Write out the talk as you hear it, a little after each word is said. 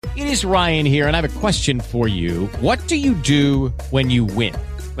It is Ryan here, and I have a question for you. What do you do when you win?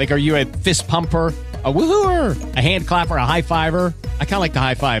 Like, are you a fist pumper, a woohooer, a hand clapper, a high fiver? I kind of like the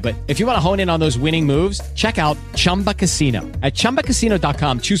high five, but if you want to hone in on those winning moves, check out Chumba Casino. At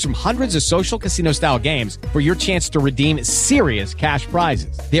ChumbaCasino.com, choose from hundreds of social casino-style games for your chance to redeem serious cash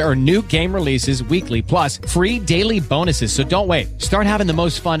prizes. There are new game releases weekly, plus free daily bonuses, so don't wait. Start having the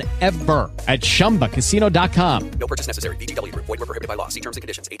most fun ever at ChumbaCasino.com. No purchase necessary. VGW. Void where prohibited by law. See terms and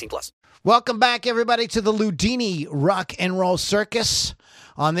conditions. 18+. Welcome back, everybody, to the Ludini Rock and Roll Circus.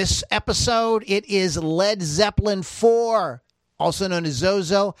 On this episode, it is Led Zeppelin 4, also known as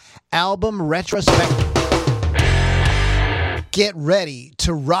ZOSO, album Retrospective. Get ready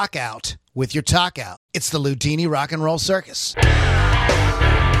to rock out with your talk out. It's the Ludini Rock and Roll Circus.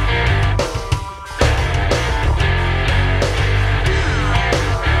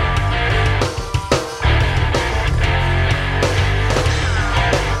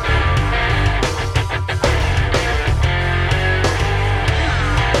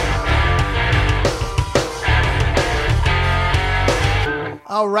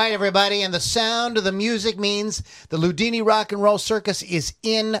 All right, everybody, and the sound of the music means the Ludini Rock and Roll Circus is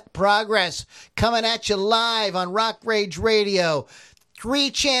in progress. Coming at you live on Rock Rage Radio,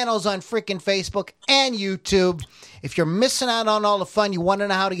 3 channels on frickin' Facebook and YouTube. If you're missing out on all the fun, you want to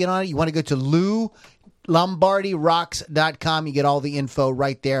know how to get on it, you want to go to LombardiRocks.com. You get all the info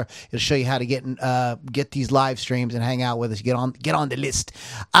right there. It'll show you how to get these live streams and hang out with us. Get on the list.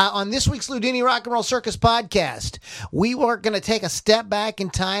 On this week's Ludini Rock and Roll Circus podcast, we are going to take a step back in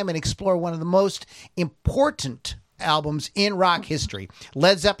time and explore one of the most important albums in rock history.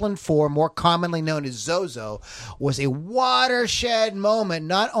 Led Zeppelin 4, more commonly known as ZOSO, was a watershed moment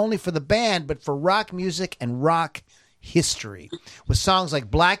not only for the band but for rock music and rock history. With songs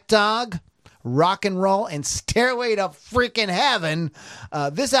like Black Dog, Rock and Roll, and Stairway to Freaking Heaven,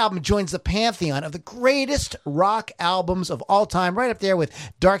 this album joins the pantheon of the greatest rock albums of all time, right up there with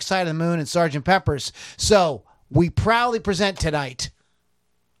Dark Side of the Moon and Sgt. Pepper's. So we proudly present tonight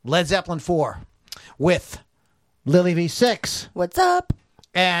Led Zeppelin 4 with Lily V6. What's up?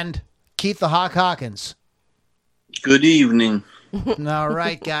 And Keith the Hawk Hawkins. Good evening. All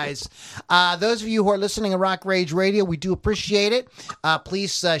right, guys. Those of you who are listening to Rock Rage Radio, we do appreciate it.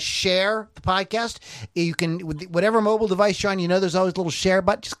 Please share the podcast. You can, with whatever mobile device you're on, there's always a little share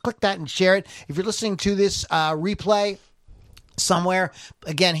button. Just click that and share it. If you're listening to this replay somewhere,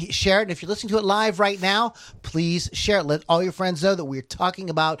 again, share it. And if you're listening to it live right now, please share it. Let all your friends know that we're talking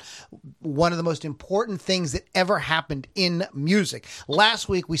about one of the most important things that ever happened in music. Last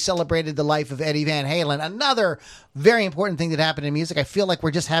week, we celebrated the life of Eddie Van Halen, another very important thing that happened in music. I feel like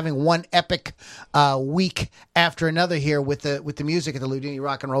we're just having one epic week after another here with the music at the Ludini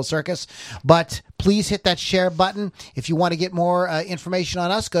Rock and Roll Circus. But please hit that share button. If you want to get more information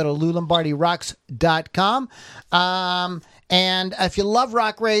on us, go to LouLombardiRocks.com. And if you love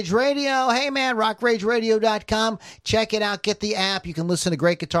Rock Rage Radio, hey man, rockrageradio.com. Check it out. Get the app. You can listen to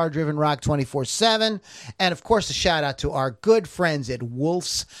great guitar-driven rock 24/7. And of course, a shout out to our good friends at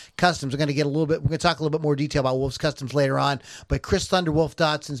Wolf's Customs. We're going to talk a little bit more detail about Wolf's Customs later on. But Chris Thunderwolf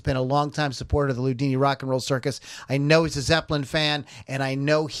Dodson's been a longtime supporter of the Ludini Rock and Roll Circus. I know he's a Zeppelin fan, and I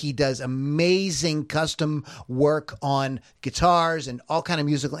know he does amazing custom work on guitars and all kind of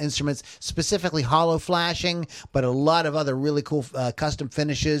musical instruments, specifically hollow flashing, but a lot of other really cool custom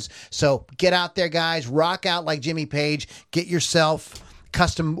finishes. So get out there, guys. Rock out like Jimmy Page. Get yourself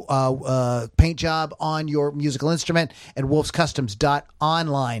custom paint job on your musical instrument at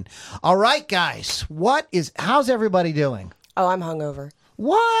wolfscustoms.online. All right, guys. How's everybody doing? Oh, I'm hungover.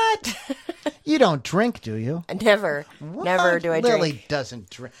 What? You don't drink, do you? Never. What? Never do I drink. Lily doesn't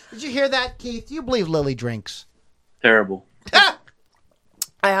drink. Did you hear that, Keith? Do you believe Lily drinks? Terrible. I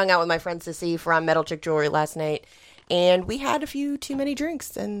hung out with my friend Sissy from Metal Chick Jewelry last night, and we had a few too many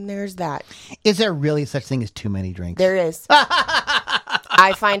drinks, and there's that. Is there really such thing as too many drinks? There is.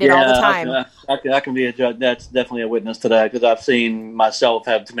 I find it all the time. I can be a judge. That's definitely a witness to that, because I've seen myself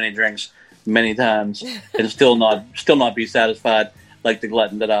have too many drinks many times and still not be satisfied like the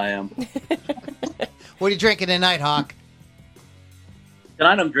glutton that I am. What are you drinking tonight, Hawk?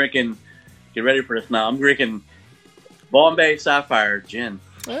 Tonight I'm drinking, get ready for this now, I'm drinking Bombay Sapphire Gin.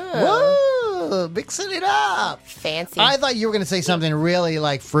 Oh. Whoa, mixing it up. Fancy. I thought you were going to say something really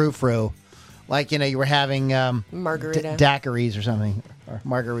like frou-frou. Like, you were having margarita. Daiquiris or something. Or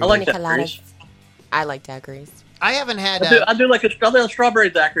margarita. I like daiquiris. I like daiquiris. I haven't had... I do like a strawberry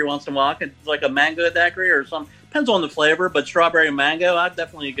daiquiri once in a while. It's like a mango daiquiri or something. Depends on the flavor, but strawberry and mango, I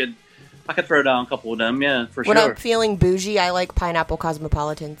could throw down a couple of them, yeah, for sure. When I'm feeling bougie, I like pineapple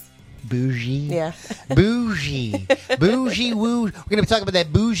cosmopolitans. Bougie. Yeah. Bougie. Bougie woo. We're going to be talking about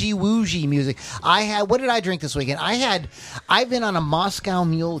that bougie woogie music. What did I drink this weekend? I've been on a Moscow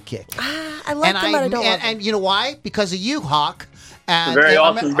Mule kick. I like them, but I don't like them. And you know why? Because of you, Hawk. Very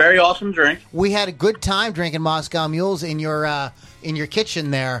awesome drink. We had a good time drinking Moscow Mules in your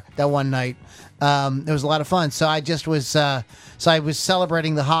kitchen there that one night. It was a lot of fun. So I just was I was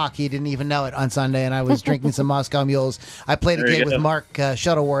celebrating the Hawk. He didn't even know it on Sunday, and I was drinking some Moscow Mules. I played a game with Mark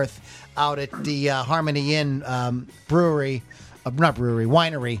Shuttleworth out at the Harmony Inn winery.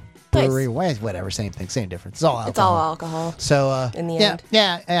 Brewery, whatever, same thing, same difference. It's all alcohol. It's all alcohol. So in the end,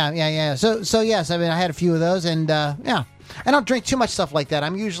 yeah. So yes, I mean, I had a few of those, and yeah, I don't drink too much stuff like that.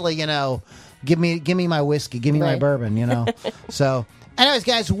 I'm usually, give me my whiskey, give me my bourbon, So, anyways,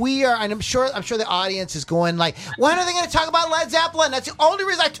 guys, we are, and I'm sure the audience is going like, when are they going to talk about Led Zeppelin? That's the only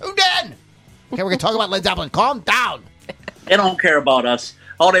reason I tuned in. Okay, we're going to talk about Led Zeppelin. Calm down. They don't care about us.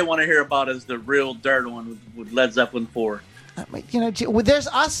 All they want to hear about is the real dirt on with Led Zeppelin 4. There's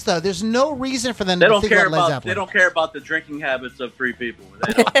us though. There's no reason for them They to don't think care about Led Zeppelin. They don't care about the drinking habits of three people.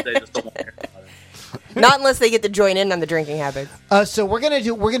 They just don't want to hear about it. not unless they get to join in on the drinking habits. So we're gonna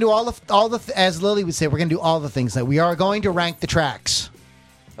do all the as Lily would say, we're gonna do all the things that we are going to rank the tracks.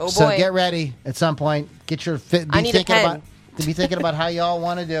 Oh boy! So get ready at some point. Get your fit. I need a pen. Be thinking about how y'all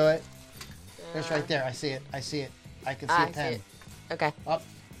want to do it. It's right there. I see it. I can see a pen. Okay. Oh,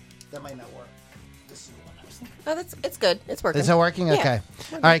 that might not work. This is the one I was thinking. Oh, it's good. It's working. Is it working? Yeah. Okay.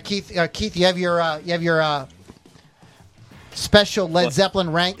 All right, Keith. Keith, you have your special Led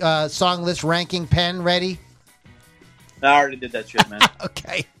Zeppelin song list ranking pen ready? I already did that shit, man.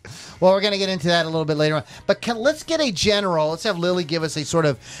 Okay. Well, we're going to get into that a little bit later on. But let's get a general. Let's have Lily give us a sort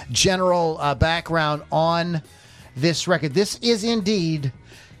of general background on this record. This is indeed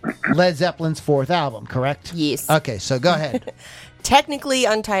Led Zeppelin's fourth album, correct? Yes. Okay, so go ahead. Technically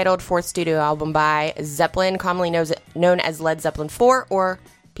untitled fourth studio album by Zeppelin, commonly known as Led Zeppelin 4, or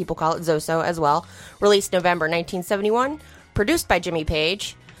people call it ZOSO as well. Released November 1971. Produced by Jimmy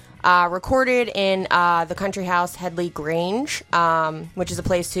Page. Recorded in the country house Headley Grange, which is a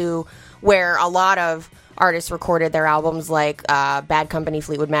place where a lot of artists recorded their albums, like Bad Company,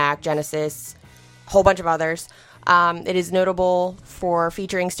 Fleetwood Mac, Genesis, a whole bunch of others. It is notable for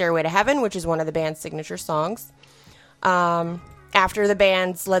featuring Stairway to Heaven, which is one of the band's signature songs. After the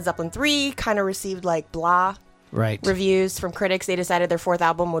band's Led Zeppelin 3 kind of received blah reviews from critics, they decided their fourth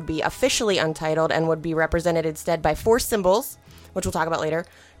album would be officially untitled and would be represented instead by 4 symbols, which we'll talk about later,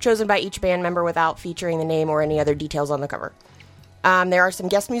 chosen by each band member without featuring the name or any other details on the cover. There are some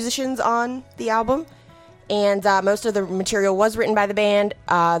guest musicians on the album, and most of the material was written by the band.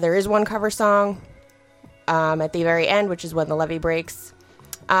 There is one cover song at the very end, which is When the Levee Breaks.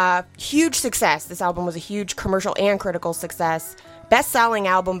 Huge success. This album was a huge commercial and critical success. Best-selling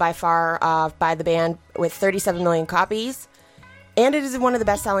album by far by the band with 37 million copies. And it is one of the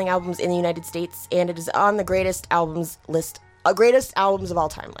best-selling albums in the United States, and it is on the greatest albums of all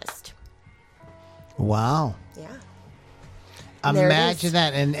time list. Wow. Yeah. Imagine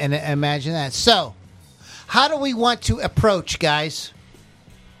that, and imagine that. So, how do we want to approach, guys?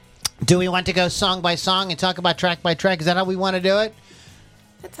 Do we want to go song by song and talk about track by track? Is that how we want to do it?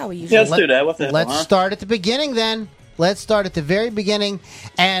 That's how we usually let's do that. Let's start at the beginning then. Let's start at the very beginning.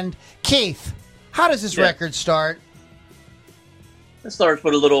 And Keith, how does this record start? It starts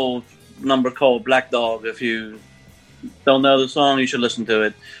with a little number called Black Dog. If you don't know the song, you should listen to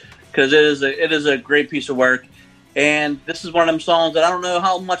it, because it is a great piece of work. And this is one of them songs that I don't know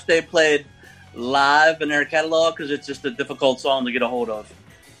how much they played live in their catalog, because it's just a difficult song to get a hold of.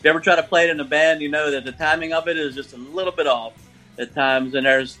 If you ever try to play it in a band, you know that the timing of it is just a little bit off at times, and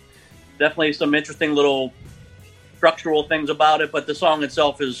there's definitely some interesting little structural things about it. But the song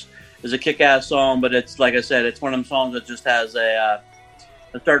itself is a kick-ass song. But it's, like I said, it's one of them songs that just has a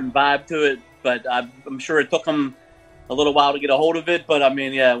certain vibe to it. But I'm sure it took them a little while to get a hold of it, but I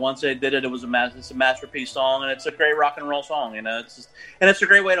mean, yeah, once they did it, it's a masterpiece song, and it's a great rock and roll song, and it's a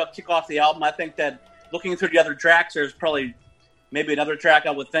great way to kick off the album. I think that looking through the other tracks, there's probably maybe another track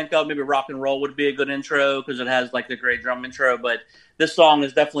I would think of. Maybe Rock and Roll would be a good intro, because it has the great drum intro, but this song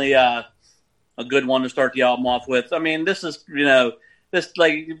is definitely a good one to start the album off with. I mean, this is, this,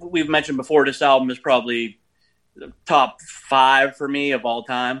 like we've mentioned before, this album is probably top 5 for me of all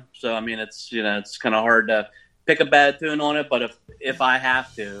time. So, I mean, it's kind of hard to pick a bad tune on it, but if I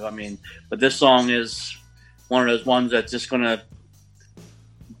have to, I mean, but this song is one of those ones that's just going to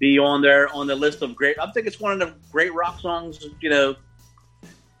be on the list of great. I think it's one of the great rock songs,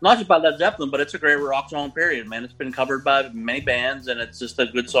 not just by Led Zeppelin, but it's a great rock song, period, man. It's been covered by many bands, and it's just a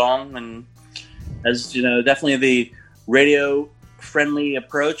good song, and as definitely the radio friendly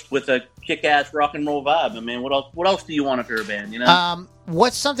approach with a kick-ass rock and roll vibe. I mean, what else do you want if you're a band, you know?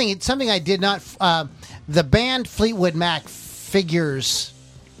 What's something I did not the band Fleetwood Mac figures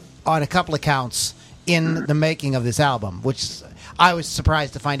on a couple of counts in the making of this album, which I was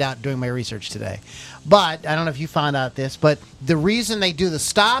surprised to find out doing my research today. But I don't know if you found out this, but the reason they do the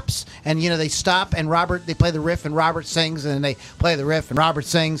stops, and they stop and they play the riff and Robert sings, and then they play the riff and Robert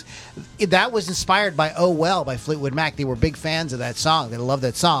sings, that was inspired by Oh Well by Fleetwood Mac. They were big fans of that song. They loved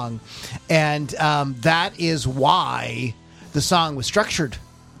that song. And that is why the song was structured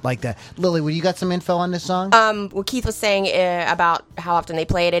like that. Lily, you got some info on this song? What Keith was saying about how often they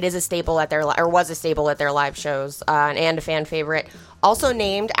play it, it is a staple at their was a staple at their live shows, and a fan favorite. Also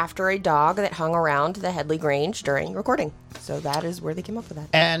named after a dog that hung around the Headley Grange during recording. So that is where they came up with that.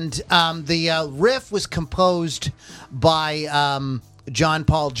 And the riff was composed by John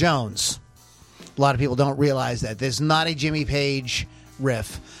Paul Jones. A lot of people don't realize that. There's not a Jimmy Page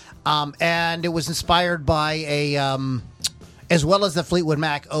riff. And it was inspired by as well as the Fleetwood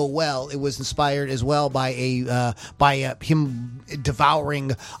Mac "Oh Well," it was inspired as well by him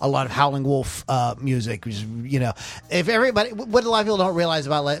devouring a lot of Howlin' Wolf music. Which, if everybody, what a lot of people don't realize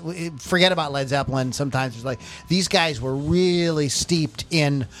forget about Led Zeppelin. Sometimes it's like these guys were really steeped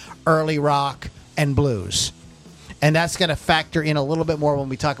in early rock and blues, and that's going to factor in a little bit more when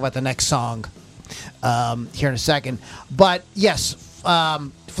we talk about the next song here in a second. But yes,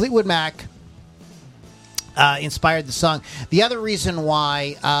 Fleetwood Mac inspired the song. The other reason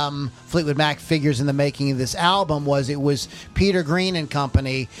why Fleetwood Mac figures in the making of this album was it was Peter Green and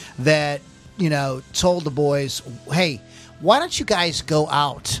company that told the boys, hey, why don't you guys go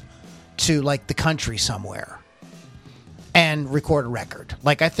out to like the country somewhere and record a record?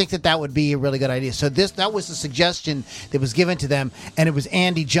 Like, I think that would be a really good idea. So that was the suggestion that was given to them, and it was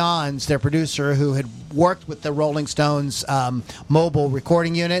Andy Johns, their producer, who had worked with the Rolling Stones mobile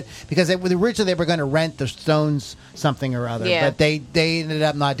recording unit, because originally they were going to rent the Stones something or other, but they ended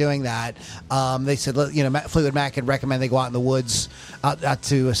up not doing that. They said, Fleetwood Mac had recommended they go out in the woods, out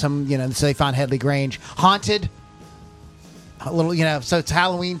to some, so they found Headley Grange haunted. A little, so it's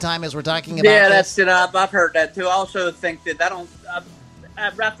Halloween time as we're talking about. Yeah, that's it. I've heard that too. I also think that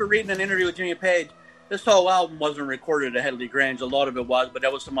after reading an interview with Jimmy Page, this whole album wasn't recorded at Headley Grange. A lot of it was, but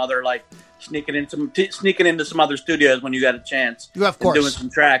there was some other sneaking into some other studios when you got a chance. Yeah, of course. And doing some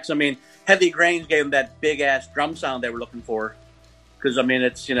tracks. I mean, Headley Grange gave them that big ass drum sound they were looking for, because I mean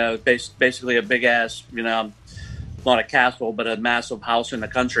it's basically a big ass not a castle but a massive house in the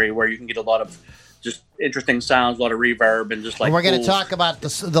country where you can get a lot of just interesting sounds, a lot of reverb, and just like. And we're going to talk about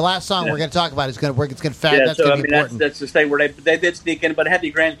the last song. We're going to talk about is going to work. It's going to fat. Yeah, that's so going to be important. That's the state where they did sneak in, but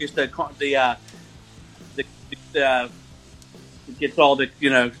Headley Grange used to gets all the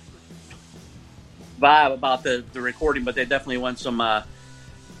vibe about the recording, but they definitely went some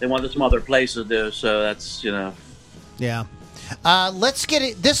other places though. So that's Yeah. Let's get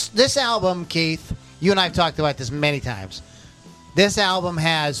it. This album, Keith. You and I have talked about this many times. This album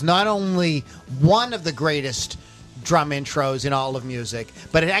has not only one of the greatest drum intros in all of music,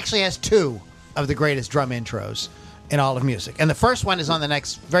 but it actually has two of the greatest drum intros in all of music. And the first one is on the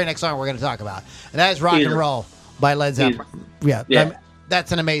very next song we're going to talk about. And that is Rock and Roll by Led Zeppelin. Yeah.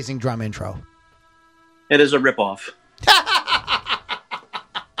 That's an amazing drum intro. It is a ripoff.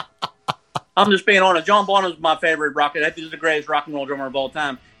 I'm just being honest. John Bonham's my favorite rock. He's the greatest rock and roll drummer of all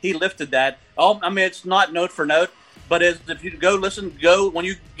time. He lifted that. It's not note for note. But if you go when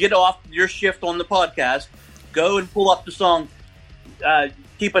you get off your shift on the podcast, go and pull up the song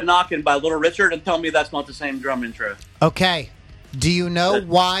Keep It Knockin' by Little Richard and tell me that's not the same drum intro. Okay. Do you know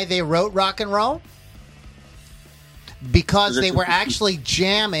why they wrote Rock and Roll? Because they were actually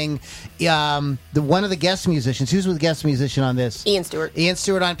jamming one of the guest musicians. Who's the guest musician on this? Ian Stewart. Ian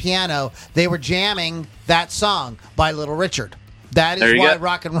Stewart on piano. They were jamming that song by Little Richard. That is why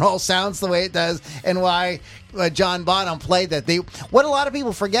Rock and Roll sounds the way it does, and why John Bonham played that. What a lot of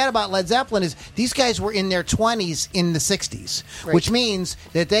people forget about Led Zeppelin is these guys were in their 20s in the 60s, right, which means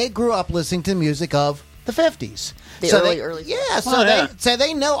that they grew up listening to music of the 50s. Early. Yeah, so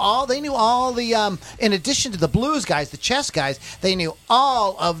they knew all the in addition to the blues guys, the chess guys, they knew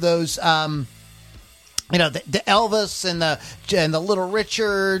all of those the Elvis and the Little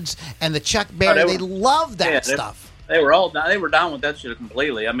Richards and the Chuck Berry. They loved that stuff. They were down with that shit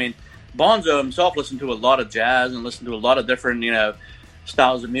completely. I mean, Bonzo himself listened to a lot of jazz and listened to a lot of different,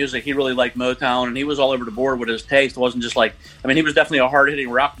 styles of music. He really liked Motown, and he was all over the board with his taste. It wasn't just he was definitely a hard-hitting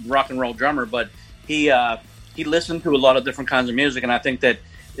rock and roll drummer, but he listened to a lot of different kinds of music, and I think that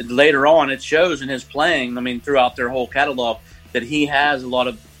later on it shows in his playing, throughout their whole catalog, that he has a lot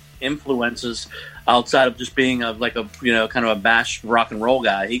of influences outside of just being kind of a bash rock and roll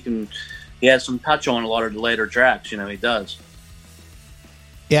guy. He has some touch on a lot of the later tracks. He does.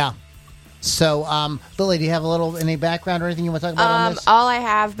 Yeah. So, Lily, do you have any background or anything you want to talk about on this? All I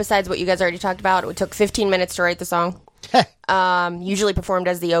have, besides what you guys already talked about, it took 15 minutes to write the song. Usually performed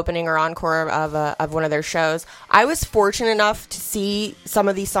as the opening or encore of one of their shows. I was fortunate enough to see some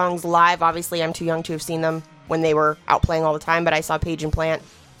of these songs live. Obviously, I'm too young to have seen them when they were out playing all the time, but I saw Page and Plant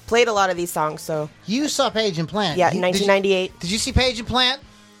played a lot of these songs. So you saw Page and Plant? Yeah, in 1998. Did you see Page and Plant?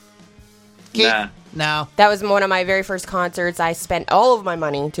 Keith? Nah. No. That was one of my very first concerts. I spent all of my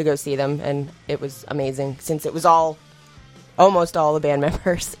money to go see them, and it was amazing since it was almost all the band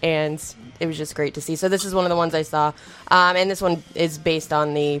members, and it was just great to see. So this is one of the ones I saw, and this one is based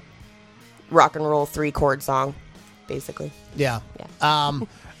on the rock and roll 3-chord song, basically. Yeah.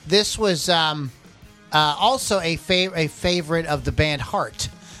 This was also a favorite of the band Heart.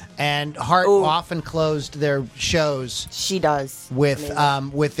 And Heart often closed their shows. She does with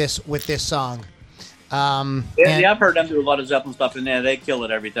this song. I've heard them do a lot of Zeppelin stuff in there. They kill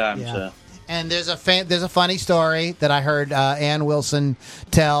it every time. Yeah. So. And there's a funny story that I heard Ann Wilson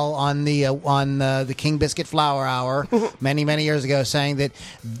tell on the King Biscuit Flower Hour many years ago, saying that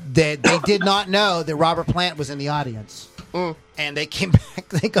they did not know that Robert Plant was in the audience, and they came back.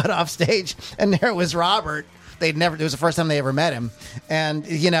 They got off stage, and there was Robert. It was the first time they ever met him, and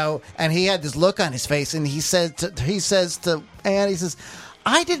and he had this look on his face, and he says to Ann, he says,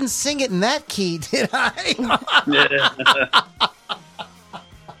 "I didn't sing it in that key, did I?"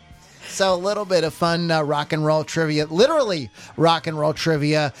 So a little bit of fun rock and roll trivia, literally rock and roll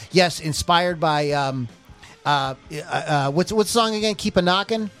trivia. Yes, inspired by what's the song again? Keep a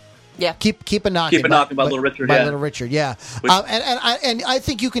Knockin'. Yeah, keep a knocking. Keep a knocking by Little Richard. By Little Richard, yeah. And I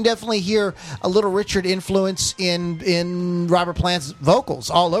think you can definitely hear a Little Richard influence in Robert Plant's vocals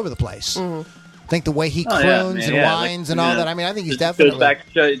all over the place. I think the way he croons and whines and all that. I mean, I think he's definitely goes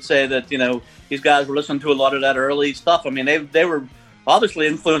back to say that these guys were listening to a lot of that early stuff. I mean, they were obviously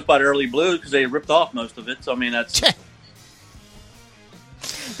influenced by the early blues because they ripped off most of it. So I mean, that's.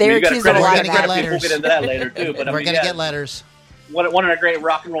 They were accused of a lot of that. We'll get into that later too. But we're going to get letters. One of the great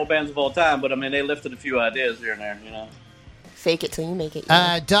rock and roll bands of all time, but I mean, they lifted a few ideas here and there, Fake it till you make it.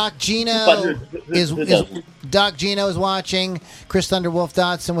 Doc Gino Doc Gino is watching. Chris Thunderwolf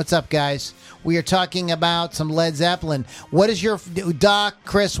Dotson, what's up, guys? We are talking about some Led Zeppelin. What is your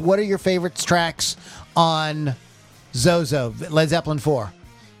Chris? What are your favorite tracks on ZOSO Led Zeppelin 4?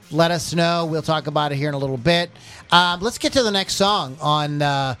 Let us know. We'll talk about it here in a little bit. Let's get to the next song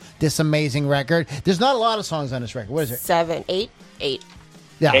on this amazing record. There's not a lot of songs on this record. What is it? 7, 8. 8.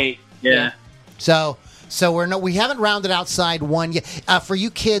 Yeah. 8. Yeah. So we haven't rounded out side one yet. For you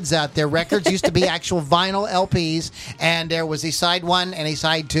kids out there, records used to be actual vinyl LPs, and there was a side 1 and a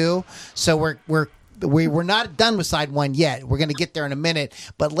side 2. So we're not done with side 1 yet. We're going to get there in a minute.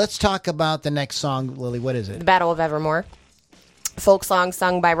 But let's talk about the next song, Lily. What is it? The Battle of Evermore. Folk song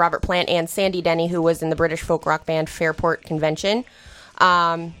sung by Robert Plant and Sandy Denny, who was in the British folk rock band Fairport Convention.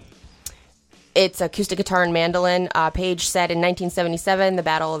 It's acoustic guitar and mandolin. Page said in 1977, the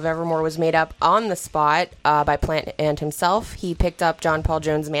Battle of Evermore was made up on the spot by Plant and himself. He picked up John Paul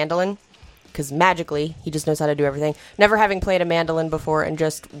Jones' mandolin because magically he just knows how to do everything. Never having played a mandolin before, and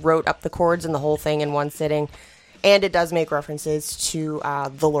just wrote up the chords and the whole thing in one sitting. And it does make references to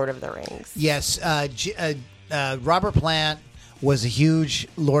The Lord of the Rings. Yes, Robert Plant was a huge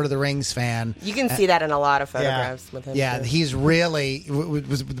Lord of the Rings fan. You can see that in a lot of photographs with him. Yeah, too. He's really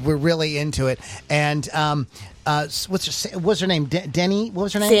we're really into it. And what's her name? Denny? What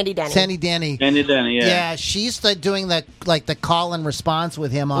was her name? Sandy Denny. Sandy Denny. Sandy Denny. Yeah. Yeah, she's doing the call and response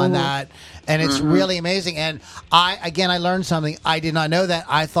with him on that, and it's really amazing. And I learned something. I did not know that.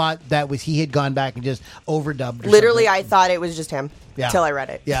 I thought that he had gone back and just overdubbed. Literally, I thought it was just him. Yeah. Till I read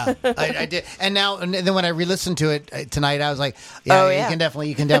it. Yeah, I did. And then when I re-listened to it tonight, I was like, you can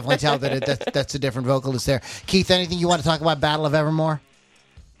definitely tell that that's a different vocalist there. Keith, anything you want to talk about Battle of Evermore?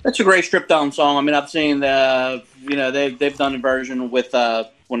 That's a great stripped down song. I mean, I've seen they've done a version with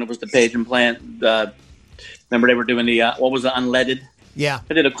when it was the Page and Plant. Remember they were doing the what was it, Unleaded? Yeah,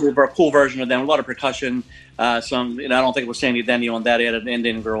 they did a cool version of them. A lot of percussion. Some I don't think it was Sandy Denny on that. He had an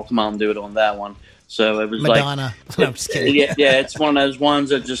Indian girl come out and do it on that one. So it was Madonna. No, I'm just kidding. Yeah, it's one of those ones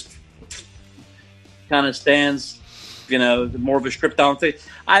that just kind of stands, more of a stripped down thing.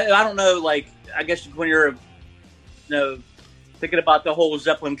 I don't know, I guess when you're, thinking about the whole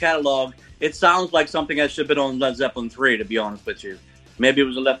Zeppelin catalog, it sounds like something that should have been on Led Zeppelin 3, to be honest with you. Maybe it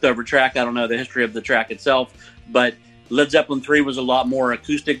was a leftover track. I don't know the history of the track itself, but Led Zeppelin 3 was a lot more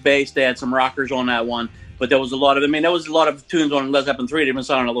acoustic based. They had some rockers on that one. But there was a lot of, there was a lot of tunes on Led Zeppelin 3 that even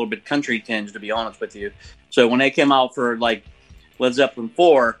sounded a little bit country tinged, to be honest with you. So when they came out for like Led Zeppelin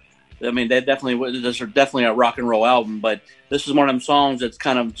 4, they definitely, this is definitely a rock and roll album. But this is one of them songs that's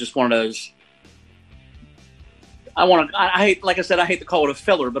kind of just one of those. I hate, like I said, I hate to call it a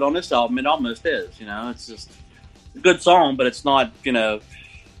filler, but on this album it almost is. It's just a good song, but it's not.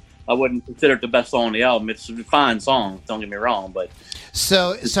 I wouldn't consider it the best song on the album. It's a fine song. Don't get me wrong, but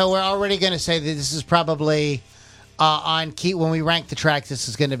so we're already going to say that this is probably on Keith. When we rank the tracks, this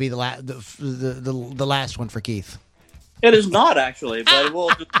is going to be the last one for Keith. It is not actually, but we'll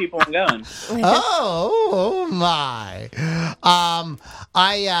just keep on going. Oh my!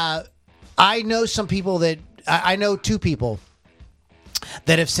 I know some people that I know two people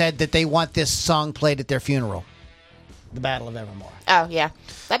that have said that they want this song played at their funeral, "The Battle of Evermore." Oh yeah,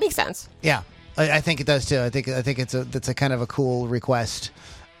 that makes sense. Yeah, I think it does too. I think that's a kind of a cool request.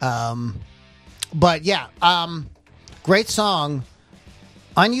 But yeah, great song.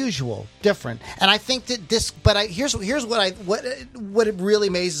 Unusual, different, and I think that this. But here's what it really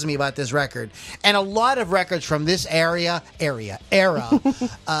amazes me about this record, and a lot of records from this era.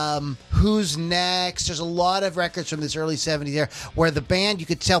 Who's Next? There's a lot of records from this early '70s era where the band, you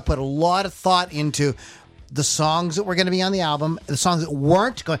could tell, put a lot of thought into the songs that were going to be on the album, the songs that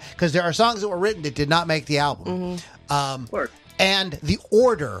weren't going, because there are songs that were written that did not make the album, and the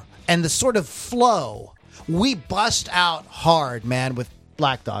order and the sort of flow. We bust out hard, man, with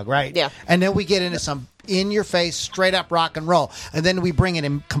Black Dog, right? Yeah. And then we get into some in-your-face, straight-up rock and roll. And then we bring it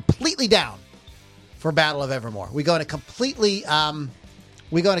in completely down for Battle of Evermore. We go in a completely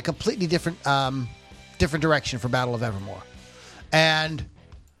different direction for Battle of Evermore. And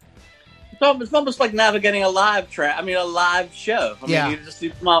it's almost like navigating a live a live show. Yeah. You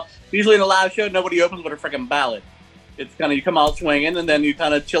come out, usually in a live show, nobody opens with a freaking ballad. It's kind of, you come out swinging, and then you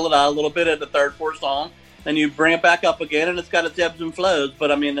kind of chill it out a little bit at the third, fourth song. Then you bring it back up again, and it's got its ebbs and flows.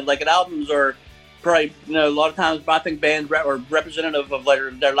 But albums are probably, a lot of times, I think bands are representative of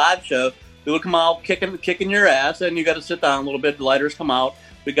their live show. They would come out kicking your ass, and you got to sit down a little bit. The lighters come out.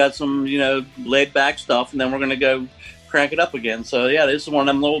 We got some, laid back stuff, and then we're going to go crank it up again. So yeah, this is one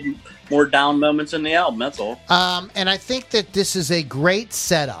of them little more down moments in the album. That's all. And I think that this is a great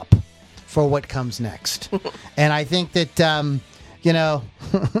setup for what comes next. And I think that.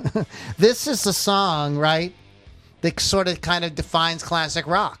 This is the song, right, that sort of kind of defines classic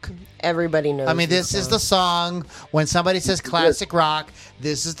rock. Everybody knows. This is the song, when somebody says classic rock,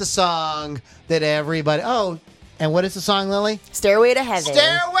 this is the song that everybody... Oh, and what is the song, Lily? Stairway to Heaven.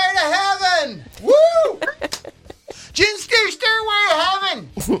 Stairway to Heaven! Woo! Gin Steer, Stairway to Heaven!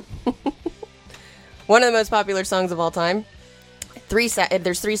 One of the most popular songs of all time.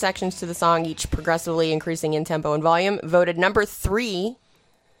 There's 3 sections to the song, each progressively increasing in tempo and volume. Voted number 3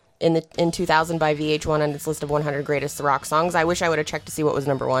 in 2000 by VH1 on its list of 100 greatest rock songs. I wish I would have checked to see what was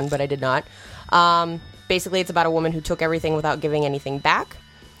number 1, but I did not. Basically, it's about a woman who took everything without giving anything back.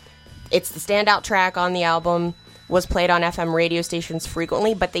 It's the standout track on the album. Was played on FM radio stations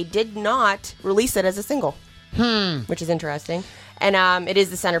frequently, but they did not release it as a single, which is interesting. And it is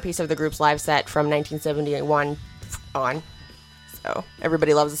the centerpiece of the group's live set from 1971 on. So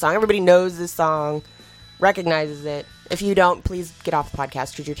everybody loves the song. Everybody knows this song, recognizes it. If you don't, please get off the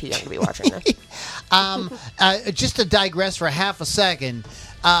podcast because you're too young to be watching this. Just to digress for half a second,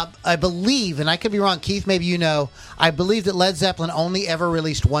 I believe, and I could be wrong, Keith, maybe you know, I believe that Led Zeppelin only ever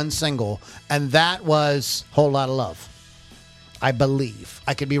released one single, and that was Whole Lotta Love. I believe.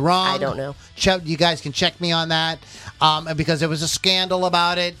 I could be wrong. I don't know. You guys can check me on that. And because there was a scandal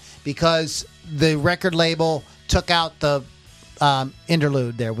about it, because the record label took out the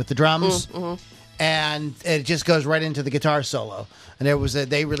interlude there with the drums, and it just goes right into the guitar solo. And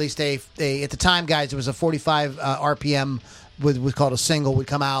they released a at the time, guys, it was a 45 RPM was called a single, would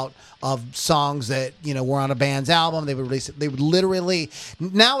come out of songs that were on a band's album. They would release it. They would literally,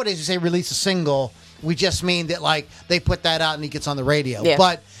 nowadays you say release a single, we just mean that like they put that out and it gets on the radio. Yeah.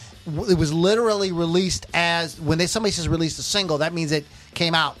 But it was literally released as, when somebody says released a single, that means it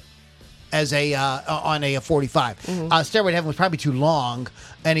came out as a on a 45. Stairway to Heaven was probably too long,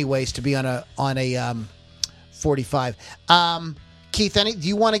 anyways, to be on a 45. Keith, do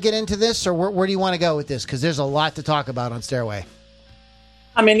you want to get into this, or where do you want to go with this? Because there's a lot to talk about on Stairway.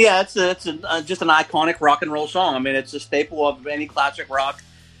 It's just an iconic rock and roll song. It's a staple of any classic rock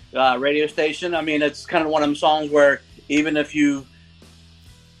radio station. It's kind of one of them songs where even if you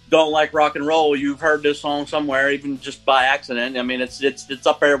don't like rock and roll, you've heard this song somewhere, even just by accident. It's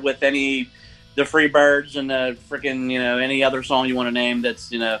up there with the Freebirds and the freaking any other song you want to name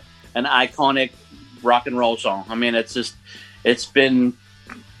that's an iconic rock and roll song. It's been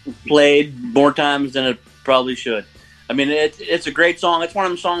played more times than a Probably should. I mean, it's a great song. It's one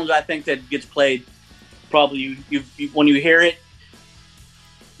of them songs I think that gets played. Probably you when you hear it,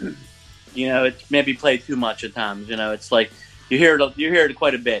 it's maybe played too much at times. It's like you hear it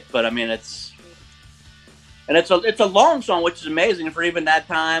quite a bit. But I mean, it's a long song, which is amazing for even that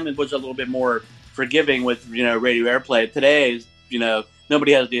time. It was a little bit more forgiving with radio airplay. Today,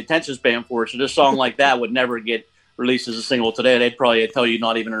 nobody has the attention span for it. So this song like that would never get released as a single today. They'd probably tell you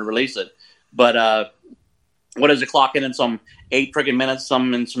not even to release it. But what does it clock in some 8 freaking minutes,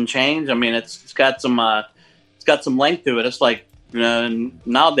 some change? I mean, it's got some length to it. It's like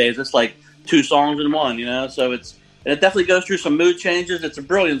nowadays it's like 2 songs in one. So it definitely goes through some mood changes. It's a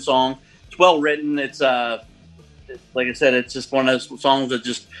brilliant song. It's well written. It's like I said, it's just one of those songs that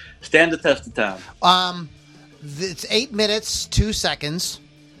just stand the test of time. It's 8 minutes 2 seconds.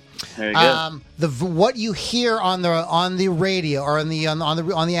 There you go. What you hear on the radio or on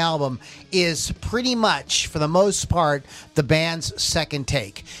the album is pretty much, for the most part, the band's second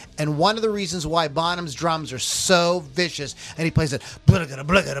take. And one of the reasons why Bonham's drums are so vicious, and he plays that blugga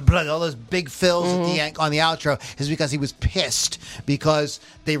blugga blugga, all those big fills on the outro, is because he was pissed because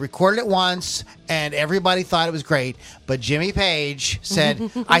they recorded it once and everybody thought it was great, but Jimmy Page said,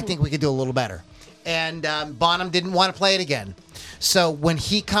 "I think we could do a little better." And Bonham didn't want to play it again. So when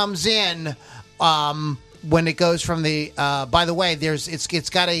he comes in, when it goes from the, by the way, it's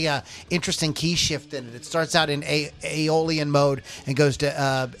got a interesting key shift in it. It starts out in Aeolian mode and goes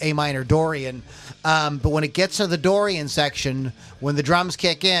to A minor Dorian. But when it gets to the Dorian section, when the drums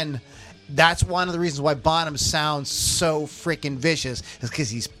kick in, that's one of the reasons why Bonham sounds so freaking vicious, is because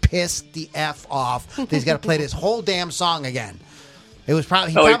he's pissed the F off that he's got to play this whole damn song again. It was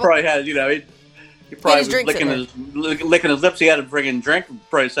probably... He probably had, he probably was licking his lips. He had a friggin' drink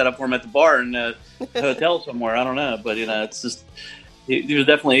probably set up for him at the bar in a hotel somewhere. I don't know, but it's just he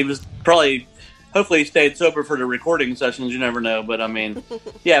was probably. Hopefully, he stayed sober for the recording sessions. You never know, but I mean,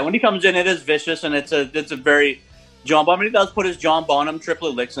 yeah, when he comes in, it is vicious, and it's a very John Bonham. He does put his John Bonham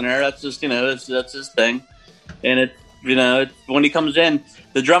triplet licks in there. That's just that's his thing, and when he comes in,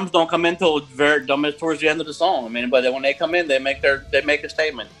 the drums don't come in till very towards the end of the song. I mean, but when they come in, they make a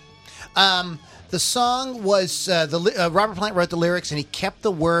statement. The song was Robert Plant wrote the lyrics, and he kept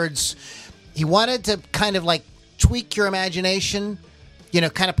the words. He wanted to kind of like tweak your imagination,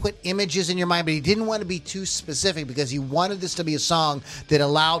 kind of put images in your mind, but he didn't want to be too specific because he wanted this to be a song that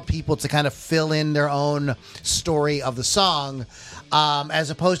allowed people to kind of fill in their own story of the song, as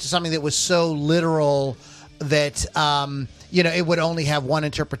opposed to something that was so literal that it would only have one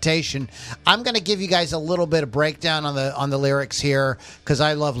interpretation. I'm going to give you guys a little bit of breakdown on the lyrics here because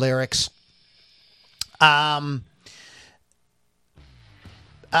I love lyrics. Robert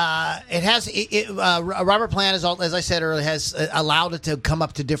Plant, as I said earlier, has allowed it to come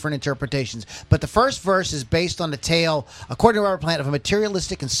up to different interpretations. But the first verse is based on the tale, according to Robert Plant, of a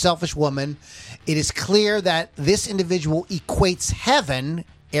materialistic and selfish woman. It is clear that this individual equates heaven,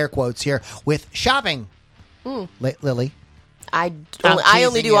 air quotes here, with shopping. Lily. I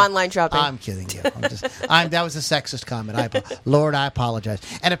only do online shopping. I'm kidding you. That was a sexist comment. Lord, I apologize.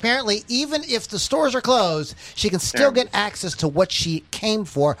 And apparently, even if the stores are closed, she can still get access to what she came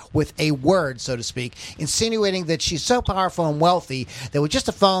for with a word, so to speak, insinuating that she's so powerful and wealthy that with just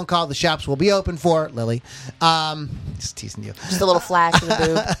a phone call, the shops will be open for Lily. Just teasing you. Just a little flash of the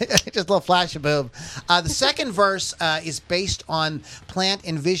boob. Just a little flash of boob. The second verse is based on Plant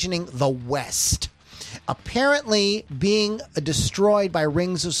envisioning the West apparently being destroyed by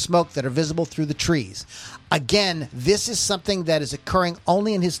rings of smoke that are visible through the trees. Again, this is something that is occurring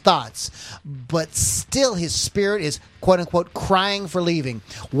only in his thoughts, but still his spirit is, quote-unquote, crying for leaving.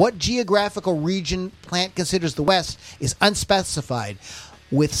 What geographical region Plant considers the West is unspecified,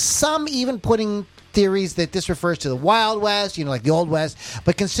 with some even putting theories that this refers to the Wild West, like the Old West.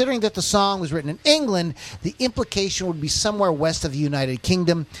 But considering that the song was written in England, the implication would be somewhere west of the United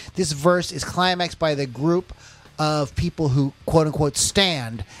Kingdom. This verse is climaxed by the group of people who, quote-unquote,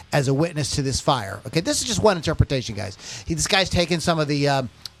 stand as a witness to this fire. Okay, this is just one interpretation, guys. This guy's taken some of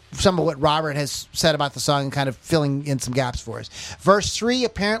what Robert has said about the song and kind of filling in some gaps for us. Verse 3,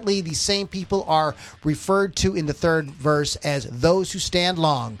 apparently the same people are referred to in the third verse as those who stand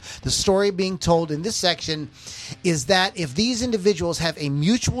long. The story being told in this section is that if these individuals have a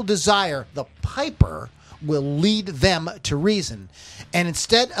mutual desire, the piper will lead them to reason. And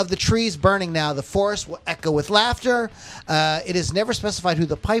instead of the trees burning now, the forest will echo with laughter. It is never specified who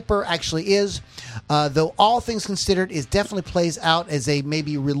the piper actually is, though all things considered, it definitely plays out as a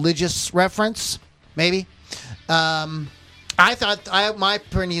maybe religious reference. Maybe. I thought my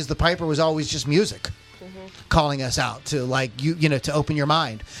opinion is the piper was always just music. calling us out to to open your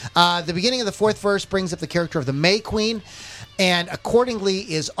mind. The beginning of the fourth verse brings up the character of the May Queen, and accordingly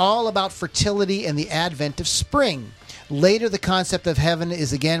is all about fertility and the advent of spring. Later, the concept of heaven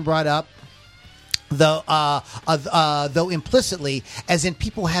is again brought up, though implicitly, as in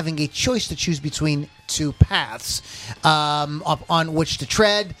people having a choice to choose between two paths on which to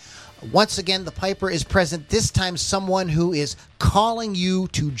tread. Once again, the piper is present, this time someone who is calling you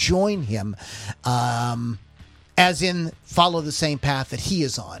to join him, as in follow the same path that he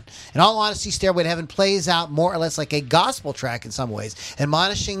is on. In all honesty, Stairway to Heaven plays out more or less like a gospel track in some ways,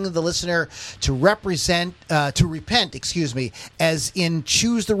 admonishing the listener to repent, as in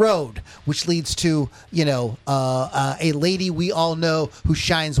choose the road, which leads to, a lady we all know who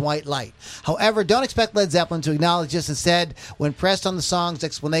shines white light. However, don't expect Led Zeppelin to acknowledge this. Instead, when pressed on the song's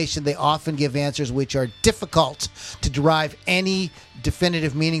explanation, they often give answers which are difficult to derive any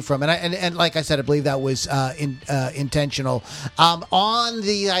definitive meaning from. And like I said, I believe that was intentional. On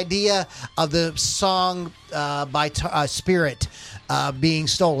the idea of the song by Spirit being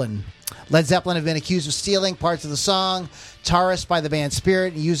stolen, Led Zeppelin have been accused of stealing parts of the song Taurus by the band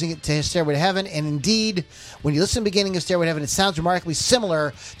Spirit and using it to Stairway to Heaven. And indeed, when you listen to the beginning of Stairway to Heaven, it sounds remarkably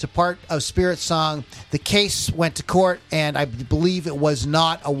similar to part of Spirit's song. The case went to court, and I believe it was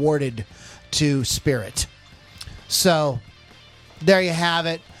not awarded to Spirit. So there you have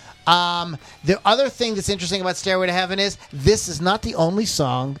it. The other thing that's interesting about Stairway to Heaven is this is not the only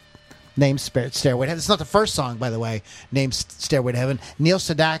song named Stairway to Heaven. It's not the first song, by the way, named Stairway to Heaven. Neil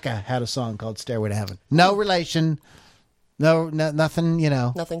Sedaka had a song called Stairway to Heaven. No relation. No, nothing,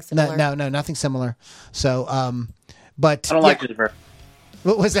 Nothing similar. No, nothing similar. So, but I don't like his version.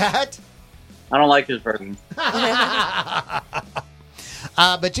 What was that? I don't like his version.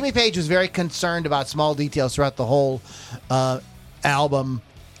 But Jimmy Page was very concerned about small details throughout the whole album.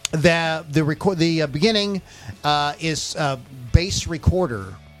 The beginning is bass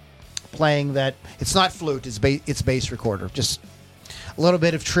recorder playing that. It's not flute. It's bass recorder. Just a little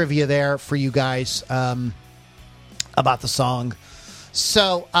bit of trivia there for you guys about the song.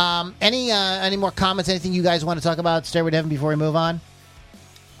 So, any more comments? Anything you guys want to talk about Stairway to Heaven before we move on?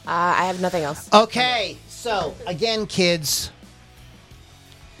 I have nothing else. Okay. So again, kids,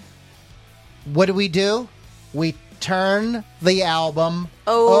 what do? We turn the album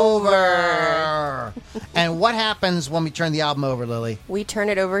over. And what happens when we turn the album over, Lily? We turn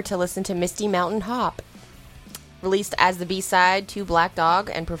it over to listen to Misty Mountain Hop. Released as the B-side to Black Dog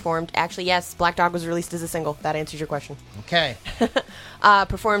and performed... Actually, yes, Black Dog was released as a single. That answers your question. Okay.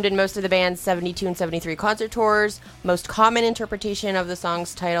 Performed in most of the band's 72 and 73 concert tours. Most common interpretation of the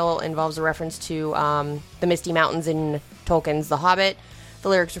song's title involves a reference to the Misty Mountains in Tolkien's The Hobbit. The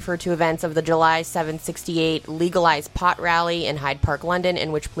lyrics refer to events of the July 7, 68 legalized pot rally in Hyde Park, London,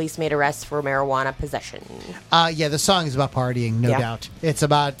 in which police made arrests for marijuana possession. Yeah, the song is about partying, no doubt. It's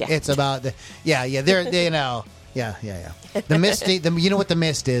about the the mist. You know what the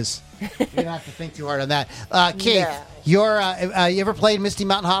mist is. You don't have to think too hard on that. Keith, you ever played Misty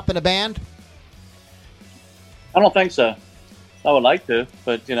Mountain Hop in a band? I don't think so. I would like to,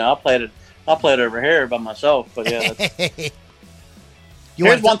 but I'll play it over here by myself. But yeah.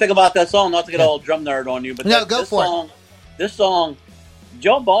 Here's one thing about that song, not to get all drum nerd on you, but this song,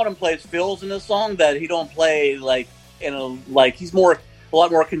 Joe Baldwin plays fills in this song that he don't play he's a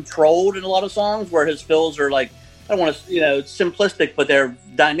lot more controlled in a lot of songs where his fills are I don't want to simplistic, but they're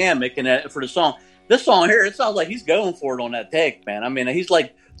dynamic for the song. This song here, it sounds like he's going for it on that take, man. I mean, he's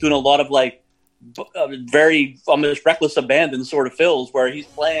doing a lot of very almost reckless abandon sort of fills where he's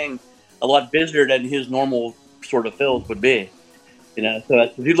playing a lot busier than his normal sort of fills would be. So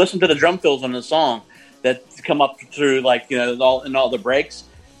if you listen to the drum fills on the song that come up through all the breaks,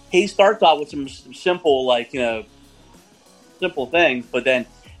 he starts out with some simple simple things, but then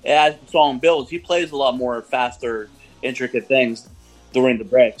as the song builds, he plays a lot more faster, intricate things during the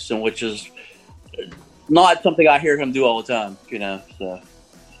breaks, and which is not something I hear him do all the time. So.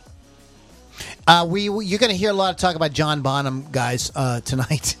 You're going to hear a lot of talk about John Bonham, guys,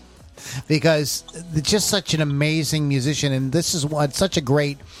 tonight. Because it's just such an amazing musician, and this is such a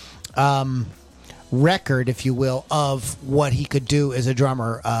great record, if you will, of what he could do as a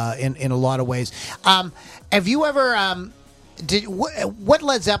drummer in a lot of ways. Have you ever what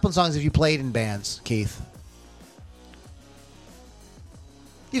Led Zeppelin songs have you played in bands, Keith?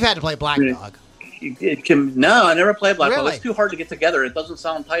 You've had to play Black Dog. No, I never played Black Dog. Really? It's too hard to get together. It doesn't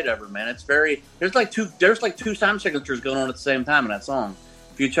sound tight ever, man. It's very there's two time signatures going on at the same time in that song.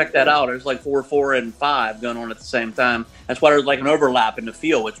 If you check that out, there's 4, 4, and 5 going on at the same time. That's why there's an overlap in the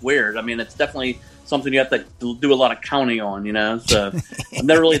feel. It's weird. I mean, it's definitely something you have to do a lot of counting on, So I've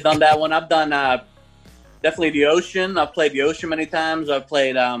never really done that one. I've done definitely the Ocean. I've played the Ocean many times. I've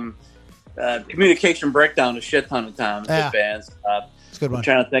played Communication Breakdown a shit ton of times with bands. It's a good one. I'm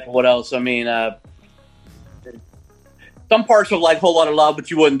trying to think of what else. I mean, some parts of like Whole Lot of Love, but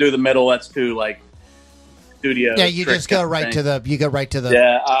you wouldn't do the middle. That's too like studio. Yeah, you just go right to the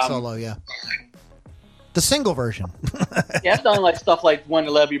solo. Yeah, the single version. Yeah, I've done like stuff like When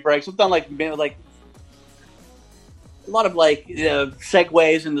the Levee Breaks. I've done like a lot of like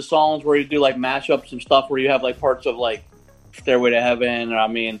segues into songs where you do like mashups and stuff where you have like parts of like Stairway to Heaven. Or, I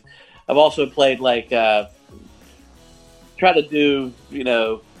mean, I've also played like try to do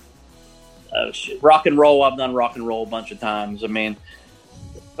rock and roll. I've done rock and roll a bunch of times. I mean,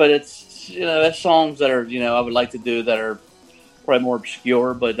 but it's there's songs that are I would like to do that are probably more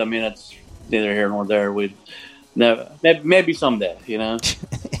obscure. But I mean, it's neither here nor there. We never maybe someday.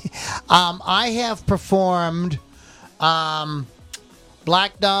 I have performed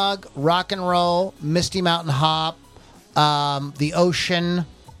Black Dog, Rock and Roll, Misty Mountain Hop, The Ocean.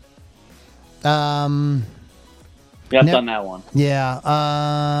 I've done that one.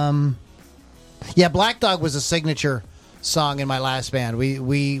 Yeah. Yeah, Black Dog was a signature song in my last band.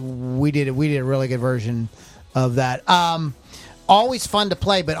 We did a really good version of that. Always fun to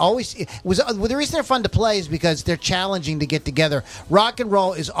play, but the reason they're fun to play is because they're challenging to get together. Rock and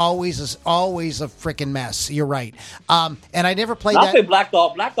roll is always a freaking mess. You're right. And I never played that. I'll play Black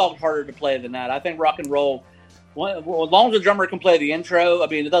Dog. Black Dog's harder to play than that. I think rock and roll, well, as long as the drummer can play the intro, I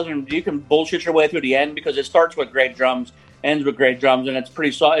mean, you can bullshit your way through the end because it starts with great drums, ends with great drums, and it's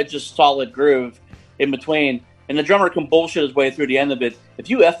it's just solid groove in between. And the drummer can bullshit his way through the end of it. If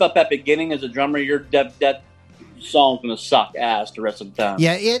you F up at beginning as a drummer, you're that song's gonna suck ass the rest of the time.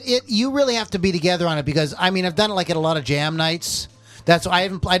 Yeah, you really have to be together on it because I mean I've done it like at a lot of jam nights. That's I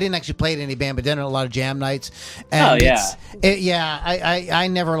didn't actually play it in any band, but done it at a lot of jam nights. And I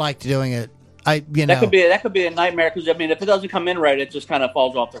never liked doing it. That could be a nightmare because I mean if it doesn't come in right, it just kind of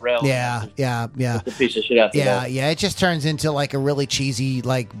falls off the rails. Yeah. It's a piece of shit after that. Yeah. It just turns into like a really cheesy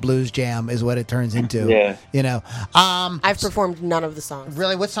like blues jam is what it turns into. Yeah. I've performed none of the songs.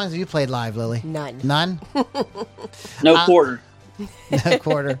 Really, what songs have you played live, Lily? None. No quarter. No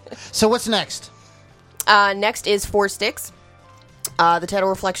quarter. So what's next? Next is Four Sticks. The title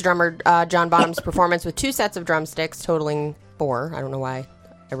reflects drummer John Bonham's performance with 2 sets of drumsticks, totaling 4. I don't know why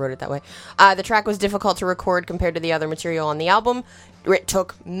I wrote it that way. The track was difficult to record compared to the other material on the album. It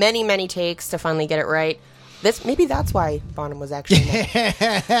took many, many takes to finally get it right. Maybe that's why Bonham was actually it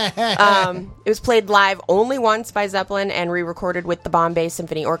was played live only once by Zeppelin and re-recorded with the Bombay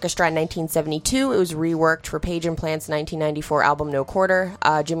Symphony Orchestra in 1972. It was reworked for Page and Plant's 1994 album No Quarter.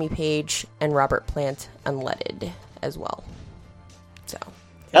 Jimmy Page and Robert Plant unleaded as well. So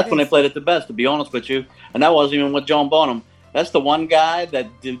that's when they played it the best, to be honest with you. And that wasn't even with John Bonham. That's the one guy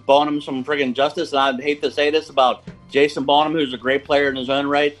that did Bonham some friggin' justice. And I hate to say this about Jason Bonham, who's a great player in his own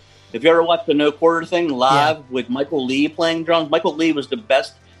right. If you ever watched the No Quarter thing live with Michael Lee playing drums, Michael Lee was the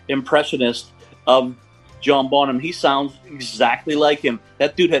best impressionist of John Bonham. He sounds exactly like him.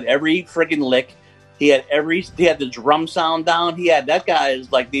 That dude had every friggin' lick. He had the drum sound down. That guy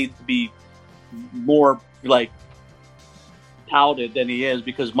is like needs to be more like touted than he is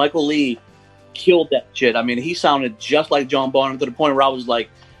because Michael Lee killed that shit. I mean, he sounded just like John Bonham to the point where I was like,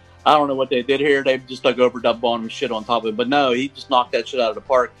 I don't know what they did here. They just like overdubbed Bonham shit on top of it. But no, he just knocked that shit out of the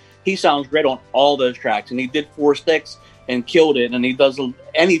park. He sounds great on all those tracks, and he did Four Sticks and killed it. And he does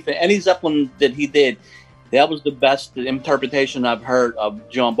any Zeppelin that he did. That was the best interpretation I've heard of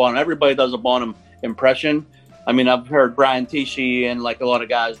John Bonham. Everybody does a Bonham impression. I mean, I've heard Brian Tichy and like a lot of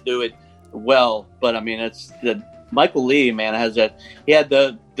guys do it well, but I mean, it's the Michael Lee man has that. He had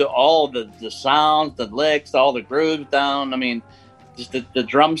all the sounds, the licks, all the grooves down. I mean, just the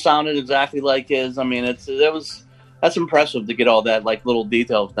drum sounded exactly like his. I mean, that's impressive to get all that like little